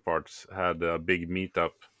Australian counterparts had a big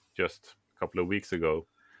meetup just a couple of weeks ago.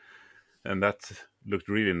 And that looked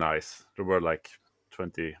really nice. There were like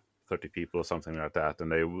 20, 30 people or something like that. And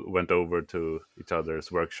they went over to each other's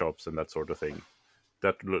workshops and that sort of thing.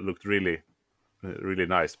 That looked really, really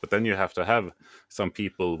nice. But then you have to have some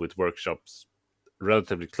people with workshops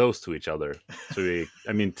relatively close to each other. So,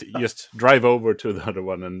 just drive over to the other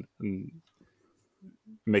one and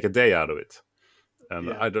make a day out of it.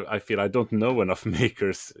 And I feel I don't know enough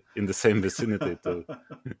makers in the same vicinity to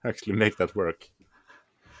actually make that work.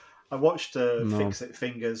 I watched Fix It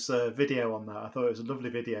Fingers video on that. I thought it was a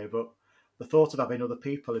lovely video, but the thought of having other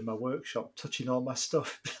people in my workshop touching all my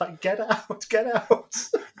stuff, like, get out,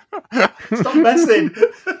 stop messing.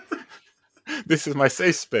 This is my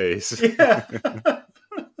safe space. Yeah.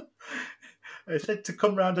 I said to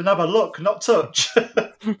come round and have a look, not touch.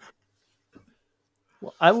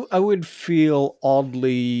 Well, I would feel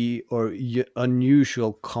oddly or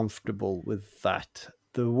unusual comfortable with that.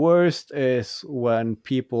 The worst is when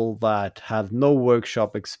people that have no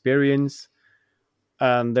workshop experience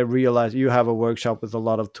and they realize you have a workshop with a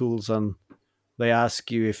lot of tools and they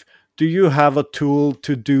ask you do you have a tool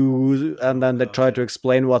to do, and then they try to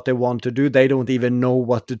explain what they want to do. They don't even know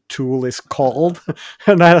what the tool is called.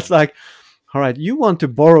 And that's like, all right, you want to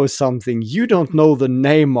borrow something you don't know the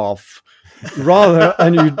name of, rather,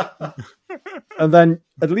 and then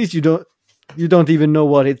at least you don't even know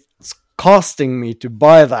what it's costing me to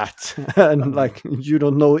buy that, and like you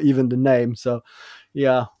don't know even the name. So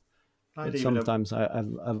yeah, sometimes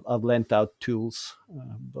I've lent out tools,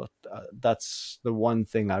 but that's the one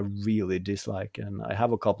thing I really dislike, and I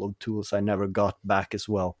have a couple of tools I never got back as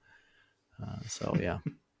well. So yeah,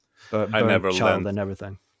 I never child and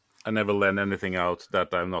everything. I never lend anything out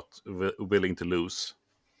that I'm not willing to lose.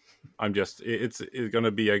 I'm just it's going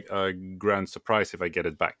to be a grand surprise if I get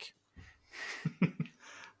it back.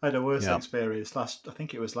 I had a worse experience I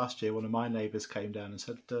think it was last year. One of my neighbours came down and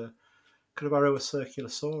said, could I borrow a circular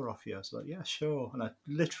saw off you? I was like, yeah, sure. And I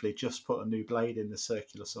literally just put a new blade in the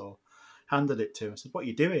circular saw, handed it to him. I said, what are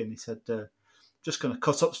you doing? He said, just going to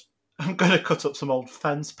cut up. I'm going to cut up some old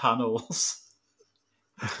fence panels.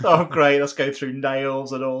 Oh, great. Let's go through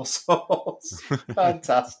nails and all sorts.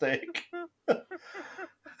 Fantastic.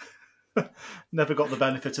 Never got the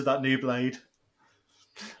benefit of that new blade.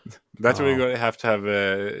 That's where you're going to have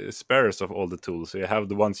spares of all the tools. So you have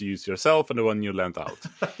the ones you use yourself and the one you lent out.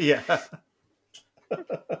 Yeah.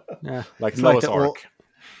 Like Noah's Ark.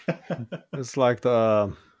 It's like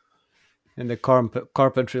in the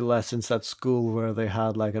carpentry lessons at school where they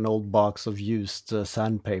had like an old box of used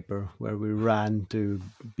sandpaper where we ran to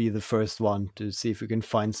be the first one to see if we can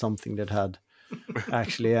find something that had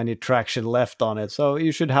actually any traction left on it. So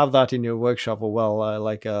you should have that in your workshop as well,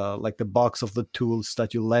 like the box of the tools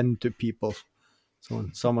that you lend to people. So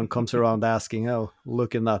when someone comes around asking, oh,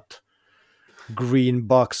 look in that green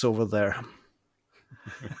box over there.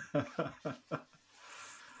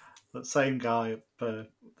 The same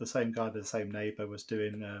neighbour was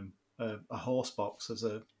doing a horse box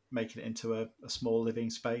making it into a small living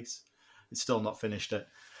space. It's still not finished it,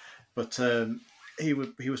 but he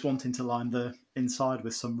was wanting to line the inside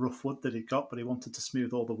with some rough wood that he'd got, but he wanted to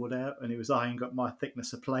smooth all the wood out, and he was eyeing up my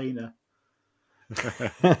thickness of planer.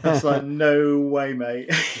 That's like, no way,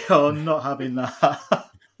 mate. You're not having that.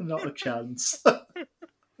 Not a chance.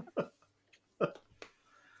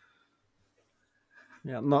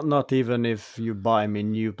 Yeah, not even if you buy me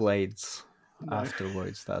new blades No.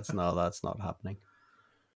 afterwards. That's not happening.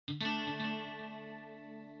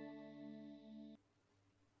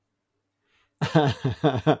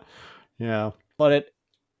 Yeah, but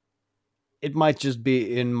it might just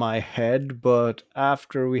be in my head. But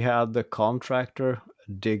after we had the contractor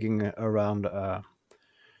digging around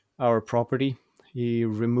our property, he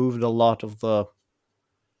removed a lot of the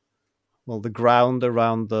ground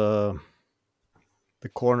around the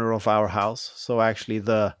corner of our house. So actually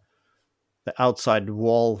the outside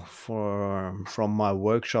wall from my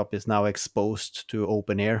workshop is now exposed to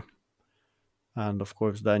open air, and of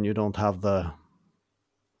course then you don't have the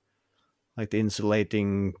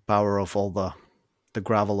insulating power of all the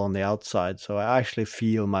gravel on the outside. So I actually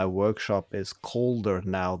feel my workshop is colder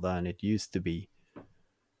now than it used to be.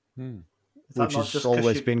 Is that Which not has just because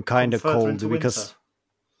always you been come kind of further cold, into winter? because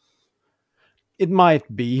it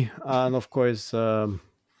might be. And of course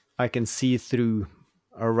I can see through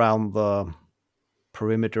around the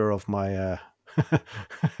perimeter of my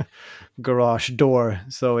garage door,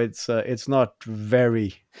 so it's not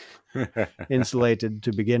very insulated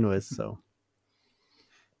to begin with. So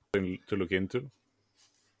To look into.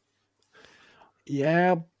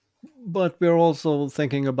 yeah, but we're also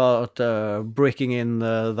thinking about bricking in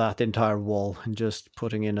that entire wall and just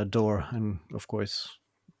putting in a door, and of course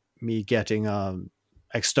me getting a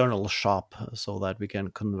external shop so that we can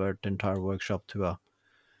convert the entire workshop to a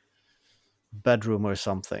bedroom or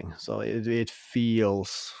something. So it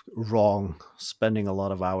feels wrong spending a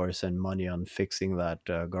lot of hours and money on fixing that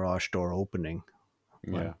garage door opening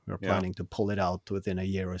when Yeah, we're yeah, planning to pull it out within a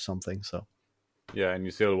year or something. So yeah. And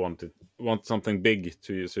you still want something big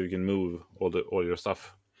so you can move all your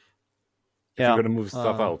stuff. If you're yeah, gonna move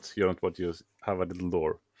stuff out, you don't want to have a little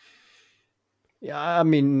door. yeah. I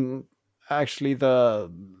mean, actually,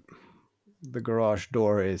 the garage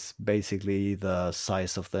door is basically the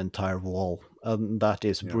size of the entire wall, and that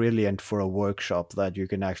is Yeah, brilliant for a workshop, that you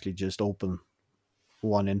can actually just open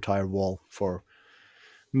one entire wall for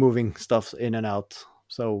moving stuff in and out.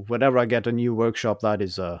 So whenever I get a new workshop, that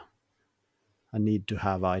is a need to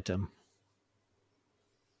have item.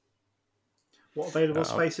 What available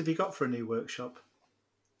uh, space have you got for a new workshop?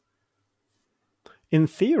 In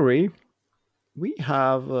theory, we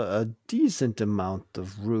have a decent amount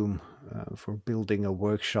of room for building a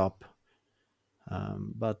workshop,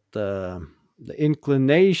 but the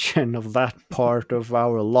inclination of that part of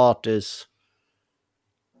our lot is,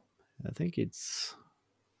 I think it's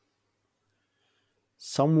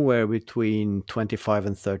somewhere between 25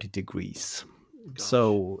 and 30 degrees. Gosh.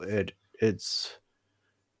 So it's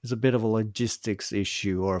a bit of a logistics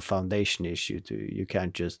issue or a foundation issue. You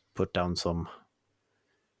can't just put down some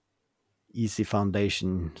easy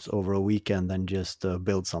foundations over a weekend and just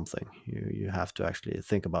build something. You have to actually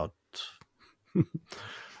think about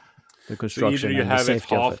the so either construction you and the have it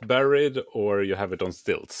safety of half it. buried or you have it on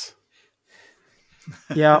stilts.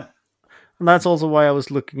 Yeah, and that's also why I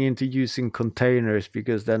was looking into using containers,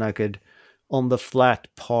 because then I could, on the flat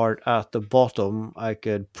part at the bottom, I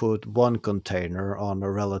could put one container on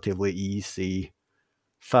a relatively easy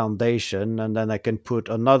foundation, and then I can put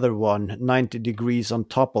another one 90 degrees on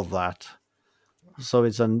top of that. So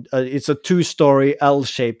it's a two-story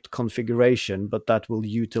L-shaped configuration, but that will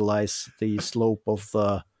utilize the slope of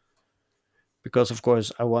the, because of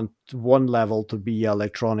course I want one level to be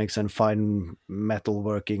electronics and fine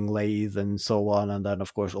metalworking, lathe and so on, and then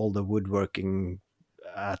of course all the woodworking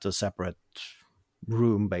at a separate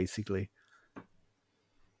room basically.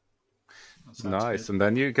 That sounds Nice, good. and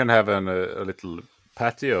then you can have a little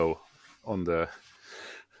patio on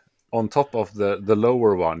top of the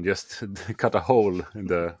lower one. Just cut a hole in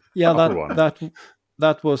the Yeah, upper one.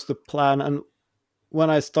 that was the plan. And when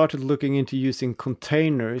I started looking into using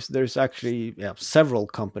containers, there's actually several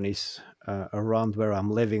companies around where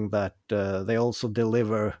I'm living that they also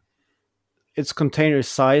deliver. It's container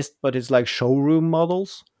sized, but it's like showroom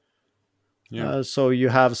models. Yeah, So you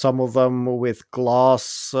have some of them with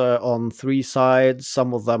glass on three sides.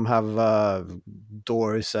 Some of them have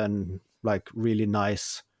doors and like really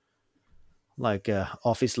nice, like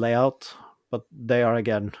office layout. But they are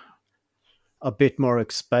again a bit more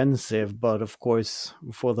expensive. But of course,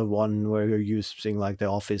 for the one where you're using like the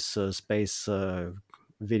office space,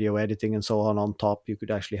 video editing and so on top, you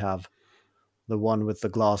could actually have the one with the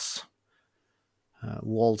glass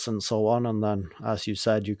walls and so on. And then, as you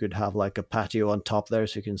said, you could have like a patio on top there,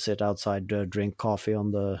 so you can sit outside, drink coffee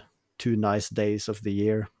on the two nice days of the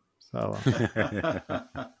year. So,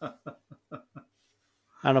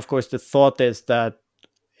 and of course, the thought is that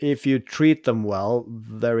if you treat them well,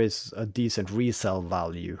 there is a decent resale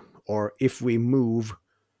value. Or if we move,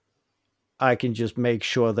 I can just make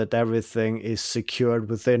sure that everything is secured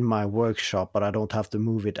within my workshop, but I don't have to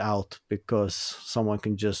move it out because someone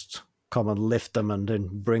can just come and lift them and then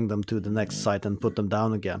bring them to the next site and put them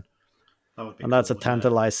down again. And that's a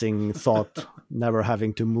tantalizing thought, never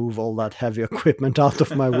having to move all that heavy equipment out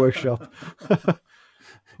of my workshop.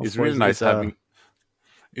 It's really nice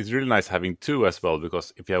having two as well,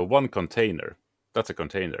 because if you have one container, that's a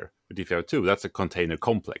container. But if you have two, that's a container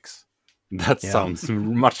complex. That sounds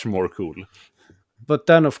much more cool. But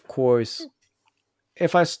then, of course,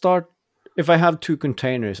 if I have two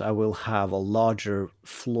containers, I will have a larger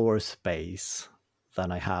floor space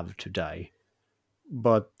than I have today.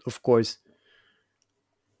 But of course,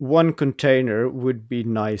 one container would be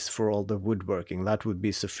nice for all the woodworking. That would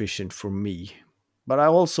be sufficient for me. But I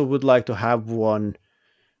also would like to have one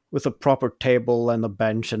with a proper table and a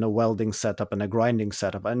bench and a welding setup and a grinding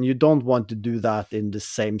setup. And you don't want to do that in the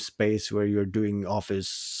same space where you're doing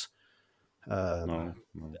office No.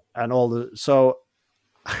 and all the... So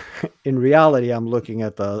in reality, I'm looking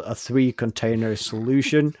at a 3-container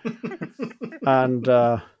solution. And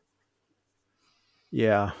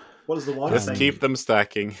yeah. What does the wife Just keep them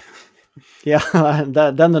stacking. Yeah, and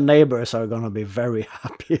then the neighbors are going to be very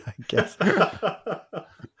happy, I guess.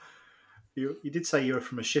 You did say you were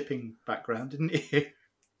from a shipping background, didn't you?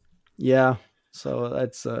 Yeah, so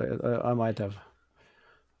that's I might have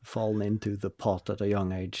fallen into the pot at a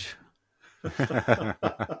young age.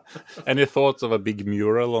 Any thoughts of a big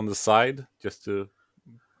mural on the side, just to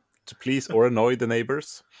please or annoy the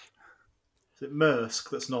neighbors? Is it Maersk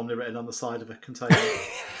that's normally written on the side of a container?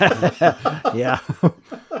 Yeah.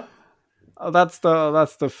 That's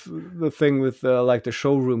the thing with like the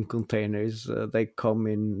showroom containers. They come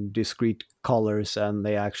in discrete colors and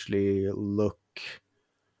they actually look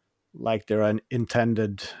like they're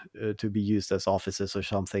intended to be used as offices or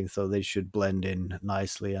something. So they should blend in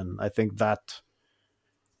nicely. And I think that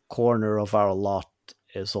corner of our lot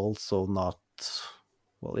is also not,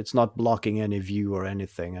 well, it's not blocking any view or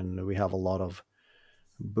anything. And we have a lot of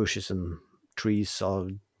bushes and trees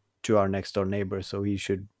to our next door neighbor. So he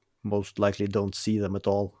should most likely don't see them at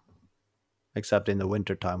all, except in the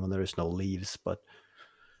wintertime when there is no leaves. But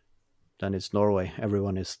then it's Norway.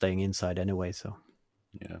 Everyone is staying inside anyway, so.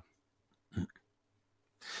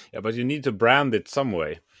 Yeah, but you need to brand it some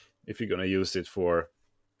way if you're going to use it for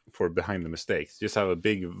behind the mistakes. Just have a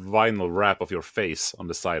big vinyl wrap of your face on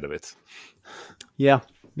the side of it. Yeah,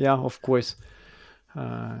 of course.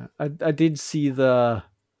 I did see the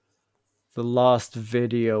last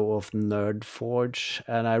video of Nerdforge,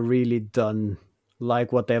 and I really don't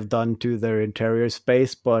like what they've done to their interior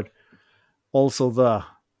space, but also the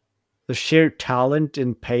sheer talent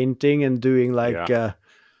in painting and doing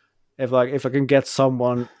if I can get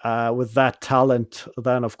someone with that talent,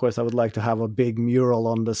 then of course I would like to have a big mural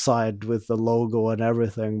on the side with the logo and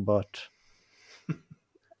everything, but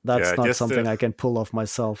that's not something I can pull off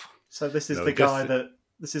myself. So this is the guy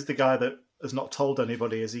that has not told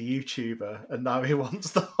anybody as a YouTuber, and now he wants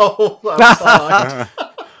the whole outside.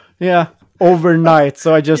 Yeah, overnight.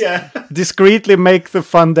 So I just discreetly make the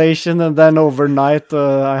foundation, and then overnight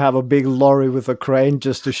I have a big lorry with a crane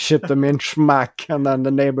just to ship them in schmack, and then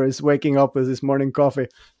the neighbor is waking up with his morning coffee.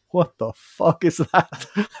 What the fuck is that?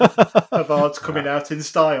 Avard's coming out in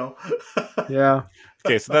style. Yeah.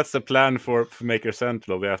 Okay, so that's the plan for Maker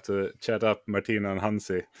Central. We have to chat up Martina and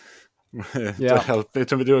Hansi to help to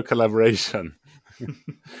do a collaboration.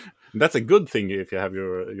 That's a good thing if you have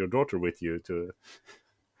your daughter with you to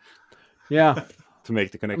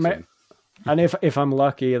make the connection. And if I'm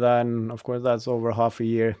lucky, then of course that's over half a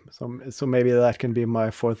year. So maybe that can be my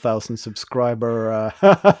 4,000 subscriber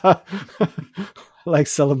like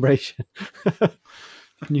celebration.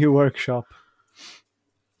 New workshop.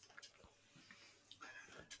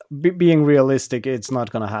 Being realistic, it's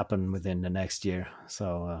not going to happen within the next year.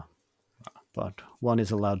 So, but one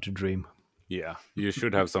is allowed to dream. Yeah, you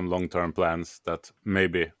should have some long-term plans that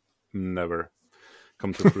maybe never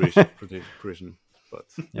come to fruition. But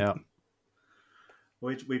yeah,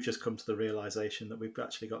 we've just come to the realization that we've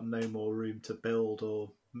actually got no more room to build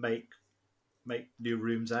or make new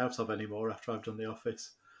rooms out of anymore after I've done the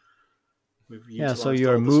office. So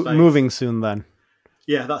you're moving soon then.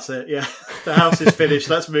 Yeah, that's it. Yeah, the house is finished.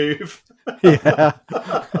 Let's move. Yeah,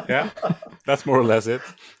 that's more or less it.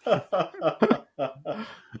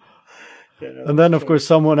 And then, of course,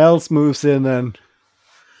 someone else moves in, and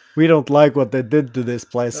we don't like what they did to this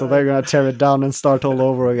place, so they're gonna tear it down and start all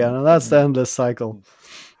over again, and that's the endless cycle.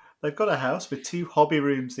 They've got a house with 2 hobby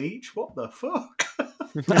rooms each. What the fuck?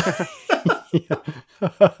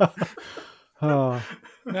 Yeah,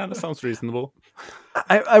 that sounds reasonable.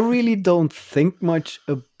 I really don't think much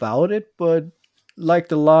about it, but like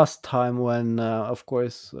the last time when, of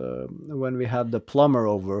course, when we had the plumber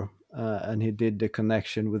over and he did the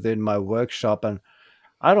connection within my workshop, and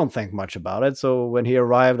I don't think much about it. So when he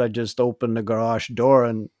arrived, I just opened the garage door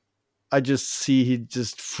and I just see he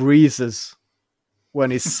just freezes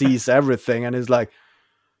when he sees everything and is like,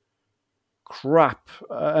 crap.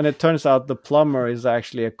 And it turns out the plumber is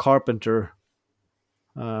actually a carpenter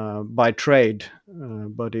by trade,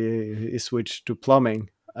 but he switched to plumbing.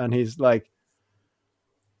 And he's like,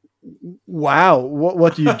 wow,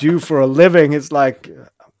 what do you do for a living? It's like,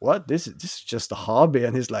 what? This is just a hobby.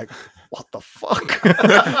 And he's like, what the fuck?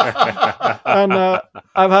 And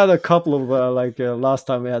I've had a couple of last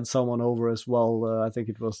time we had someone over as well. I think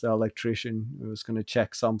it was the electrician who was going to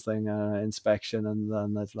check something, inspection, and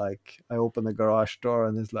then it's like I open the garage door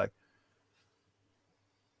and it's like,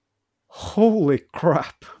 holy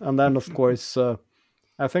crap! And then of course,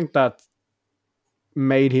 I think that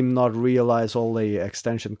made him not realize all the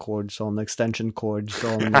extension cords on extension cords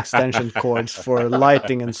on extension cords for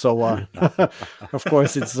lighting and so on. Of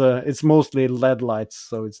course, it's mostly LED lights,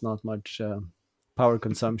 so it's not much power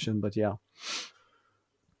consumption. But yeah,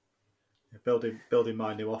 building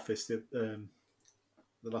my new office. The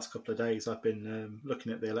last couple of days, I've been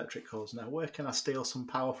looking at the electric cords now. Where can I steal some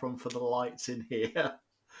power from for the lights in here?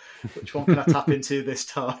 Which one can I tap into this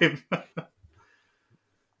time?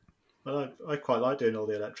 Well, I quite like doing all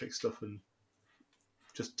the electric stuff and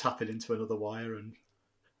just tapping into another wire. And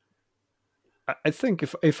I think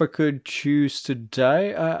if I could choose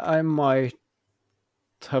today, I might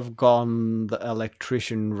have gone the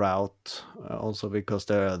electrician route, also because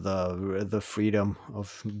the freedom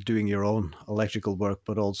of doing your own electrical work,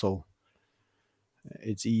 but also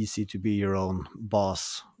it's easy to be your own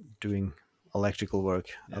boss doing electrical work,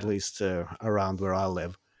 at least around where I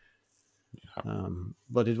live.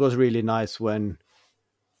 But it was really nice when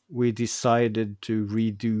we decided to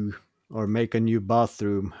redo or make a new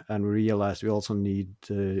bathroom, and we realized we also need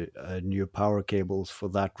new power cables for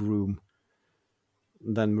that room.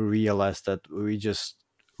 Then we realized that we just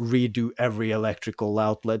redo every electrical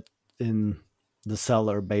outlet in the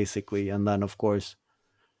cellar basically. And then of course,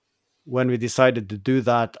 when we decided to do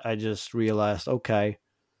that, I just realized, okay,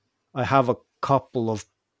 I have a couple of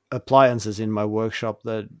appliances in my workshop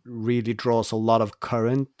that really draws a lot of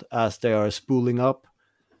current as they are spooling up.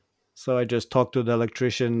 So I just talked to the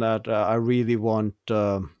electrician that I really want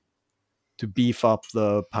to beef up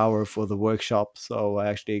the power for the workshop. So I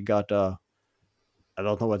actually got I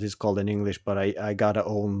don't know what it's called in English, but I got to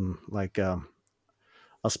own like a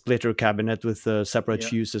splitter cabinet with separate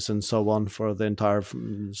fuses and so on for the entire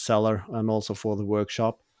cellar and also for the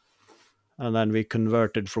workshop. And then we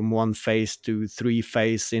converted from 1-phase to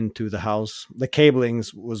 3-phase into the house. The cabling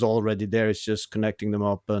was already there. It's just connecting them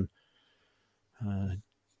up and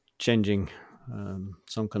changing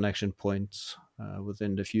some connection points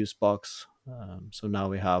within the fuse box. So now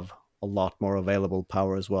we have a lot more available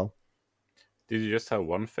power as well. Did you just have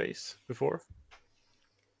 1 phase before?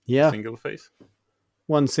 Yeah. Single phase?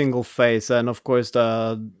 1 single phase. And of course,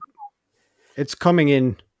 it's coming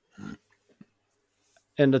in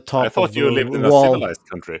the top. I thought you lived in a wall. civilized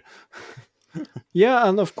country. Yeah,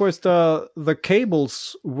 and of course the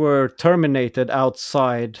cables were terminated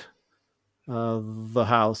outside the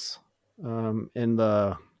house.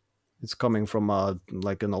 It's coming from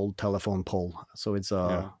like an old telephone pole, so it's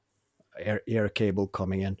a air cable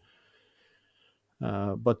coming in.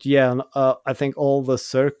 But yeah, I think all the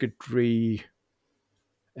circuitry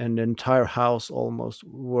and the entire house almost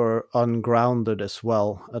were ungrounded as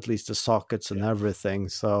well, at least the sockets and everything.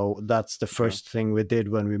 So that's the first thing we did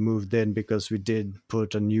when we moved in, because we did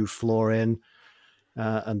put a new floor in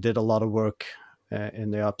and did a lot of work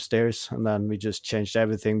in the upstairs. And then we just changed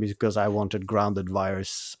everything because I wanted grounded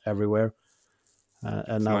wires everywhere.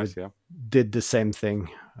 And now we did the same thing.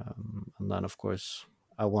 And then, of course,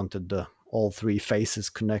 I wanted all 3 phases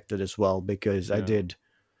connected as well, because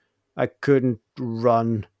I couldn't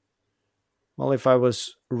run. Well, if I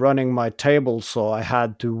was running my table saw, I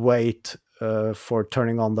had to wait for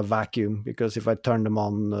turning on the vacuum, because if I turned them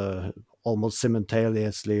on almost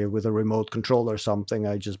simultaneously with a remote control or something,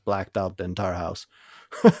 I just blacked out the entire house.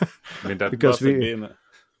 I mean, that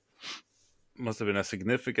must have been a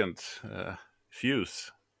significant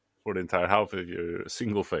fuse for the entire house if you're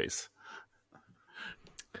single phase.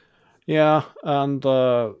 Yeah, and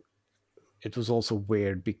it was also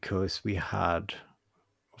weird because we had,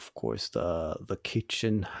 of course, the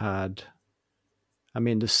kitchen had I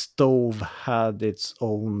mean, the stove had its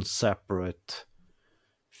own separate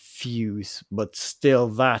fuse, but still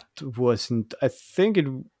that wasn't, I think it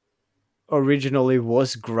originally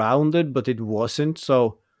was grounded, but it wasn't.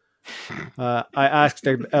 So I asked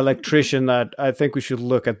the electrician that I think we should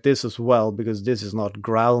look at this as well, because this is not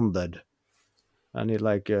grounded. And he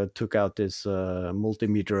took out this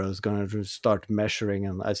multimeter. I was going to start measuring,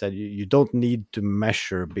 and I said, you don't need to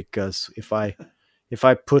measure, because if I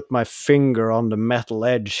put my finger on the metal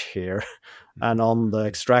edge here and on the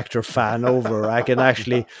extractor fan over, I can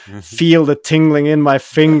actually feel the tingling in my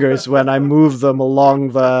fingers when I move them along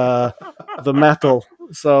the metal.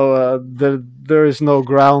 So there is no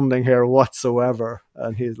grounding here whatsoever.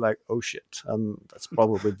 And he's like, oh shit. And that's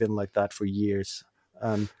probably been like that for years.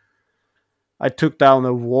 And I took down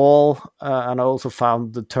a wall, and I also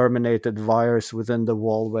found the terminated wires within the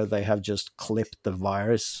wall where they have just clipped the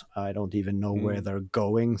wires. I don't even know where they're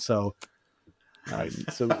going. So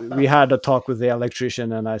we had a talk with the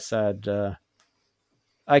electrician, and I said,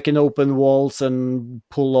 I can open walls and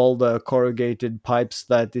pull all the corrugated pipes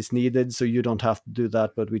that is needed, so you don't have to do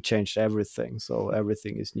that. But we changed everything. So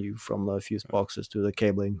everything is new, from the fuse boxes to the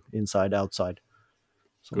cabling, inside, outside.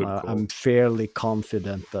 So I'm fairly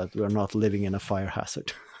confident that we're not living in a fire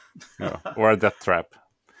hazard. Yeah, or a death trap.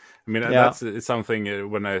 I mean, that's something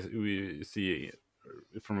when we see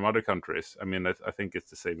from other countries. I mean, I think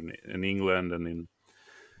it's the same in England and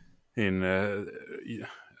in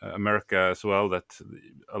America as well, that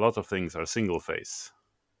a lot of things are single phase.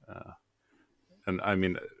 And I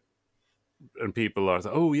mean, and people are,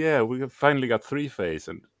 oh yeah, we finally got three phase.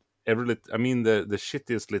 And the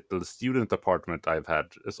shittiest little student apartment I've had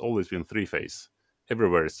has always been three phase.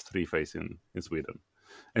 Everywhere is three phase in Sweden.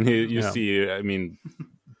 And you see, I mean,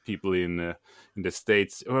 people in the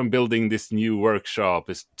States, I'm building this new workshop,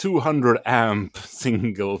 is 200 amp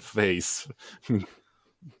single phase.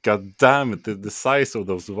 God damn it, the size of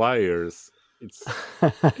those wires,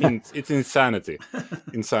 it's insanity.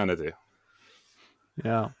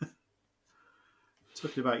 Yeah.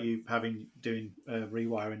 Talking about you doing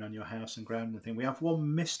rewiring on your house and grounding thing, we have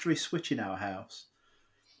one mystery switch in our house.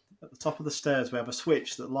 At the top of the stairs, we have a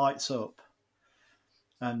switch that lights up,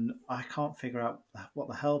 and I can't figure out what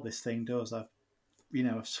the hell this thing does. I've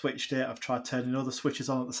switched it. I've tried turning other switches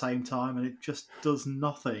on at the same time, and it just does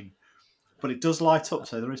nothing. But it does light up,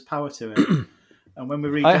 so there is power to it. And when we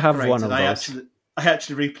redecorated, I have one of those. I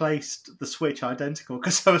actually replaced the switch identical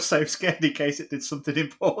because I was so scared in case it did something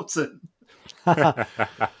important. I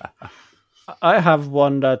have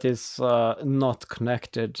one that is not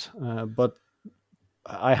connected, but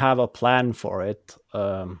I have a plan for it.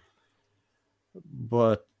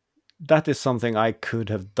 But that is something I could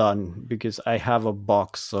have done, because I have a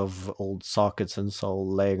box of old sockets and so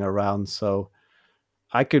laying around. So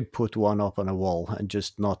I could put one up on a wall and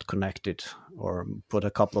just not connect it, or put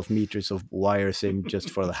a couple of meters of wires in just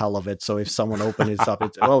for the hell of it. So if someone opens it up,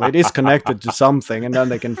 it is connected to something, and then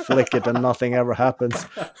they can flick it and nothing ever happens.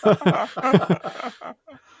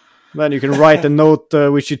 Then you can write a note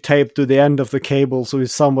which you tape to the end of the cable, so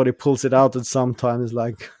if somebody pulls it out at some time, it's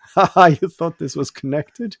like, haha, you thought this was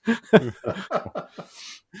connected? I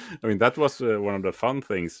mean, that was one of the fun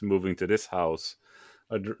things moving to this house.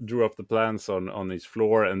 I drew up the plans on each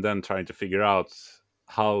floor, and then trying to figure out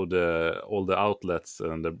how all the outlets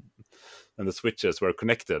and the switches were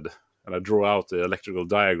connected. And I drew out the electrical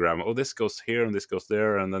diagram. Oh, this goes here and this goes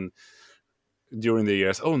there. And then during the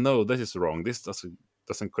years, oh no, this is wrong. This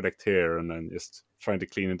doesn't connect here. And then just trying to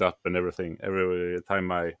clean it up and everything. Every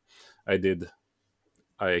time I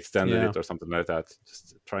extended it or something like that.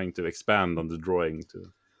 Just trying to expand on the drawing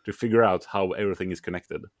to figure out how everything is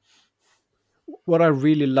connected. What I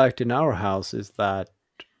really liked in our house is that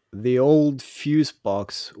the old fuse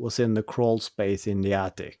box was in the crawl space in the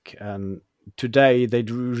attic, and today they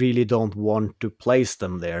really don't want to place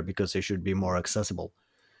them there because they should be more accessible.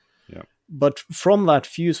 Yeah. But from that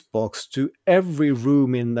fuse box to every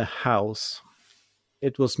room in the house,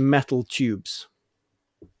 it was metal tubes.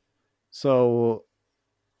 So,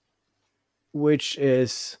 which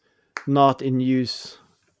is not in use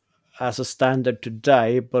as a standard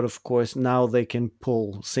today, but of course now they can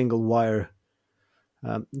pull single wire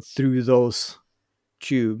through those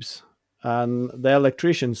tubes. And the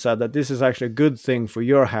electrician said that this is actually a good thing for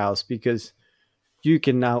your house, because you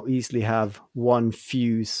can now easily have one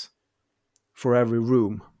fuse for every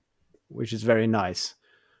room, which is very nice.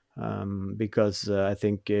 Because I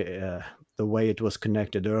think the way it was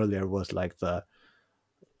connected earlier was like the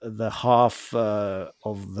half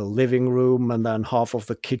of the living room and then half of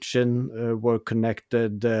the kitchen were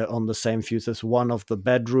connected on the same fuse as one of the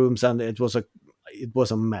bedrooms, and it was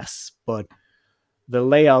a mess. But the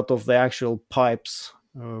layout of the actual pipes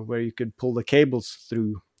where you could pull the cables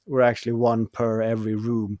through were actually one per every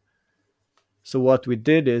room. So what we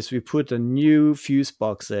did is we put a new fuse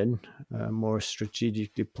box in, more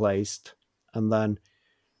strategically placed, and then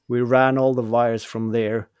we ran all the wires from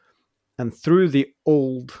there and through the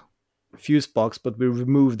old fuse box, but we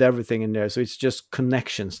removed everything in there, so it's just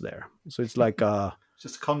connections there. So it's like a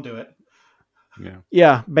just a conduit.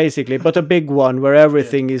 Yeah, basically, but a big one where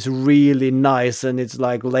everything is really nice and it's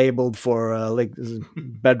like labeled for like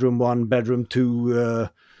bedroom 1, bedroom 2.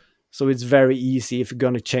 So it's very easy if you're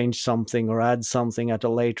going to change something or add something at a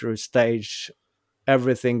later stage.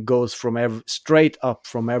 Everything goes from straight up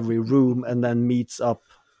from every room and then meets up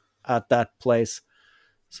at that place.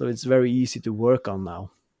 So it's very easy to work on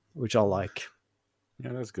now, which I like.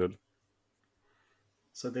 Yeah, that's good.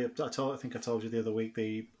 So I think I told you the other week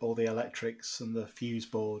all the electrics and the fuse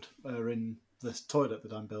board are in this toilet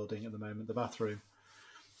that I'm building at the moment, the bathroom,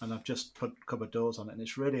 and I've just put cupboard doors on it, and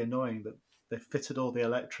it's really annoying that they've fitted all the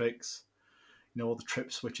electrics, all the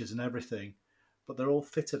trip switches and everything, but they're all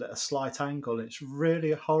fitted at a slight angle, and it's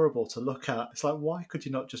really horrible to look at. It's like, why could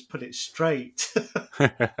you not just put it straight?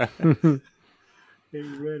 It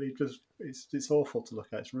really just it's awful to look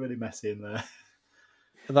at. It's really messy in there.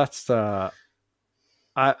 That's the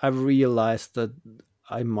I've realized that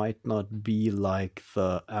I might not be like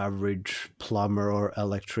the average plumber or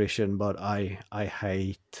electrician, but I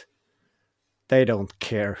hate. They don't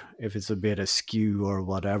care if it's a bit askew or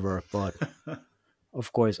whatever. But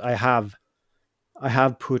of course, I have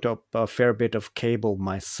put up a fair bit of cable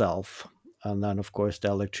myself, and then of course the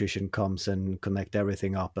electrician comes and connect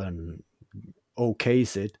everything up and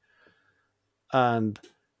okays it. And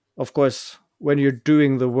of course, when you're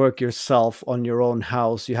doing the work yourself on your own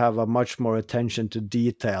house, you have a much more attention to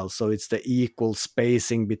detail. So it's the equal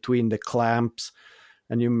spacing between the clamps,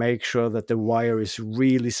 and you make sure that the wire is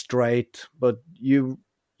really straight. But you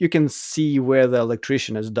can see where the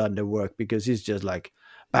electrician has done the work, because he's just like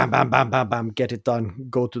bam, bam, bam, bam, bam, get it done,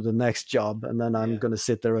 go to the next job, and then I'm gonna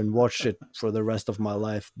sit there and watch it for the rest of my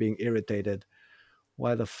life, being irritated.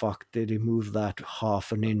 Why the fuck did he move that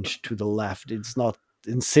half an inch to the left? It's not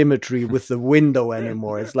in symmetry with the window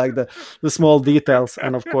anymore. It's like the small details.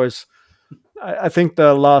 And of course, I think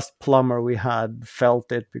the last plumber we had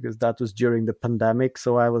felt it, because that was during the pandemic.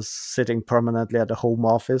 So I was sitting permanently at the home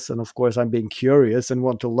office, and of course I'm being curious and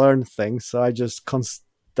want to learn things. So I just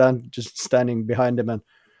just standing behind him and,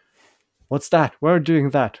 what's that? We're doing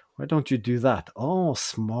that. Why don't you do that? Oh,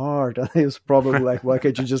 smart. And he was probably like, why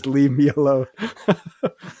can't you just leave me alone?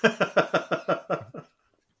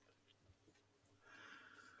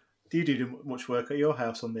 Do you do much work at your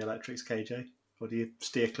house on the electrics, KJ? Or do you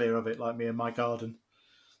steer clear of it like me in my garden?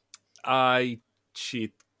 I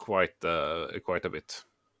cheat quite a bit.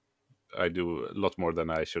 I do a lot more than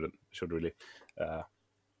I should really.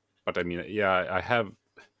 But I mean, yeah, I have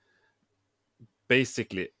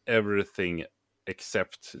basically everything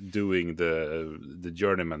except doing the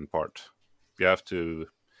journeyman part. You have to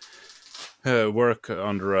work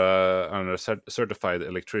under a certified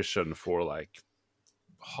electrician for like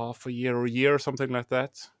half a year or a year or something like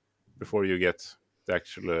that before you get the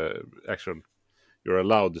actual you're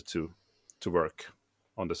allowed to work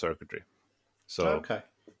on the circuitry. So okay.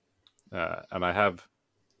 And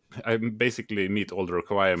I basically meet all the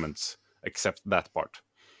requirements except that part.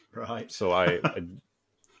 Right. So I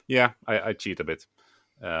cheat a bit,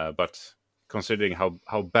 but considering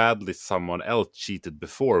how badly someone else cheated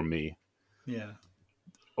before me, yeah,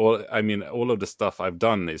 all of the stuff I've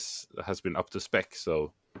done has been up to spec.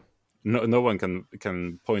 So no one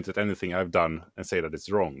can point at anything I've done and say that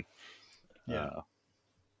it's wrong. Yeah.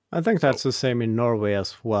 I think that's the same in Norway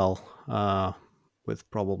as well, with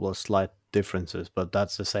probably slight differences, but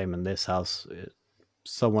that's the same in this house.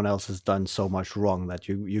 Someone else has done so much wrong that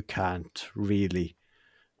you can't really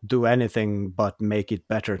do anything but make it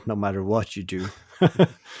better no matter what you do.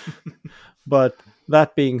 But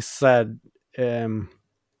that being said,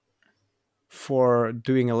 for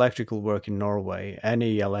doing electrical work in Norway,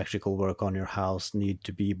 any electrical work on your house need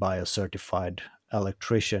to be by a certified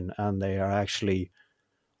electrician, and they are actually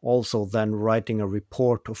also then writing a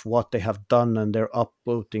report of what they have done, and they're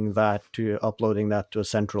uploading that to a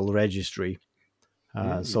central registry,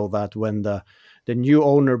 so that when the new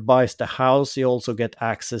owner buys the house, he also get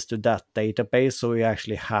access to that database, so we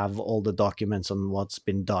actually have all the documents on what's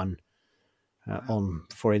been done on,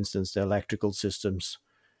 for instance, the electrical systems,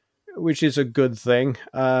 which is a good thing.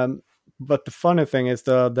 But the funny thing is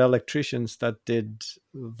the electricians that did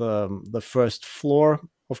the first floor,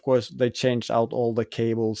 of course, they changed out all the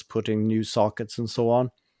cables, putting new sockets and so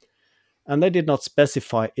on. And they did not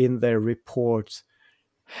specify in their reports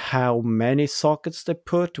how many sockets they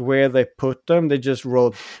put, where they put them. They just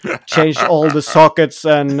changed all the sockets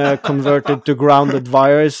and converted to grounded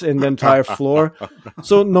wires in the entire floor.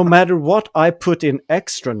 So no matter what I put in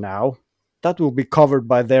extra now, that will be covered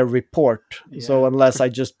by their report. Yeah. So unless I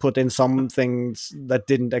just put in some things that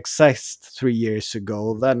didn't exist 3 years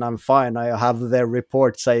ago, then I'm fine. I have their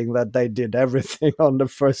report saying that they did everything on the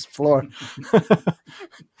first floor.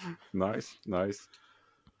 Nice.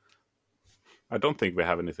 I don't think we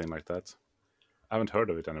have anything like that. I haven't heard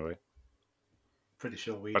of it anyway. Pretty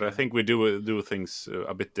sure we do. But I think we do things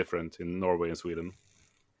a bit different in Norway and Sweden.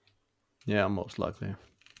 Yeah, most likely.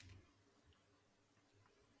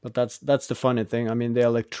 But that's the funny thing. I mean, the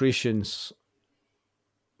electricians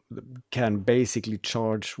can basically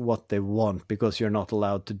charge what they want because you're not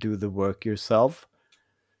allowed to do the work yourself.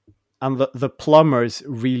 And the plumbers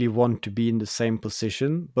really want to be in the same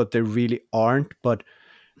position, but they really aren't. But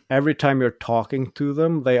every time you're talking to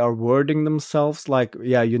them, they are wording themselves like,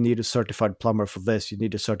 yeah, you need a certified plumber for this, you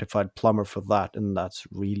need a certified plumber for that. And that's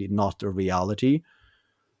really not a reality.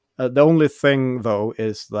 The only thing, though,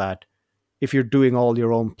 is that if you're doing all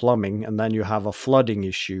your own plumbing and then you have a flooding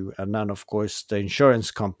issue, and then, of course, the insurance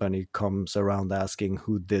company comes around asking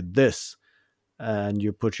who did this, and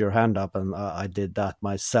you put your hand up and I did that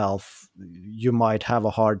myself, you might have a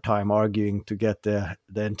hard time arguing to get the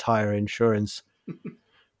entire insurance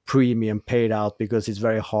premium paid out, because it's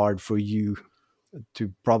very hard for you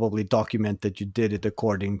to probably document that you did it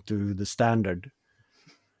according to the standard.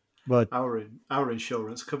 But our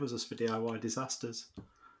insurance covers us for DIY disasters.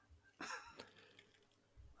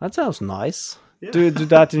 That sounds nice. Yeah. Do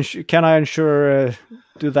that? Can I insure?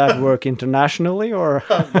 Do that work internationally, or?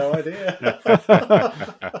 I have no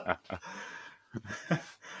idea.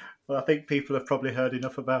 Well, I think people have probably heard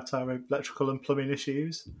enough about our electrical and plumbing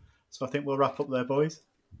issues, so I think we'll wrap up there, boys.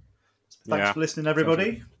 Thanks for listening,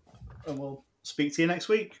 everybody, and we'll speak to you next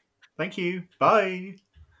week. Thank you. Bye.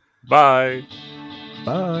 Bye.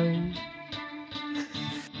 Bye.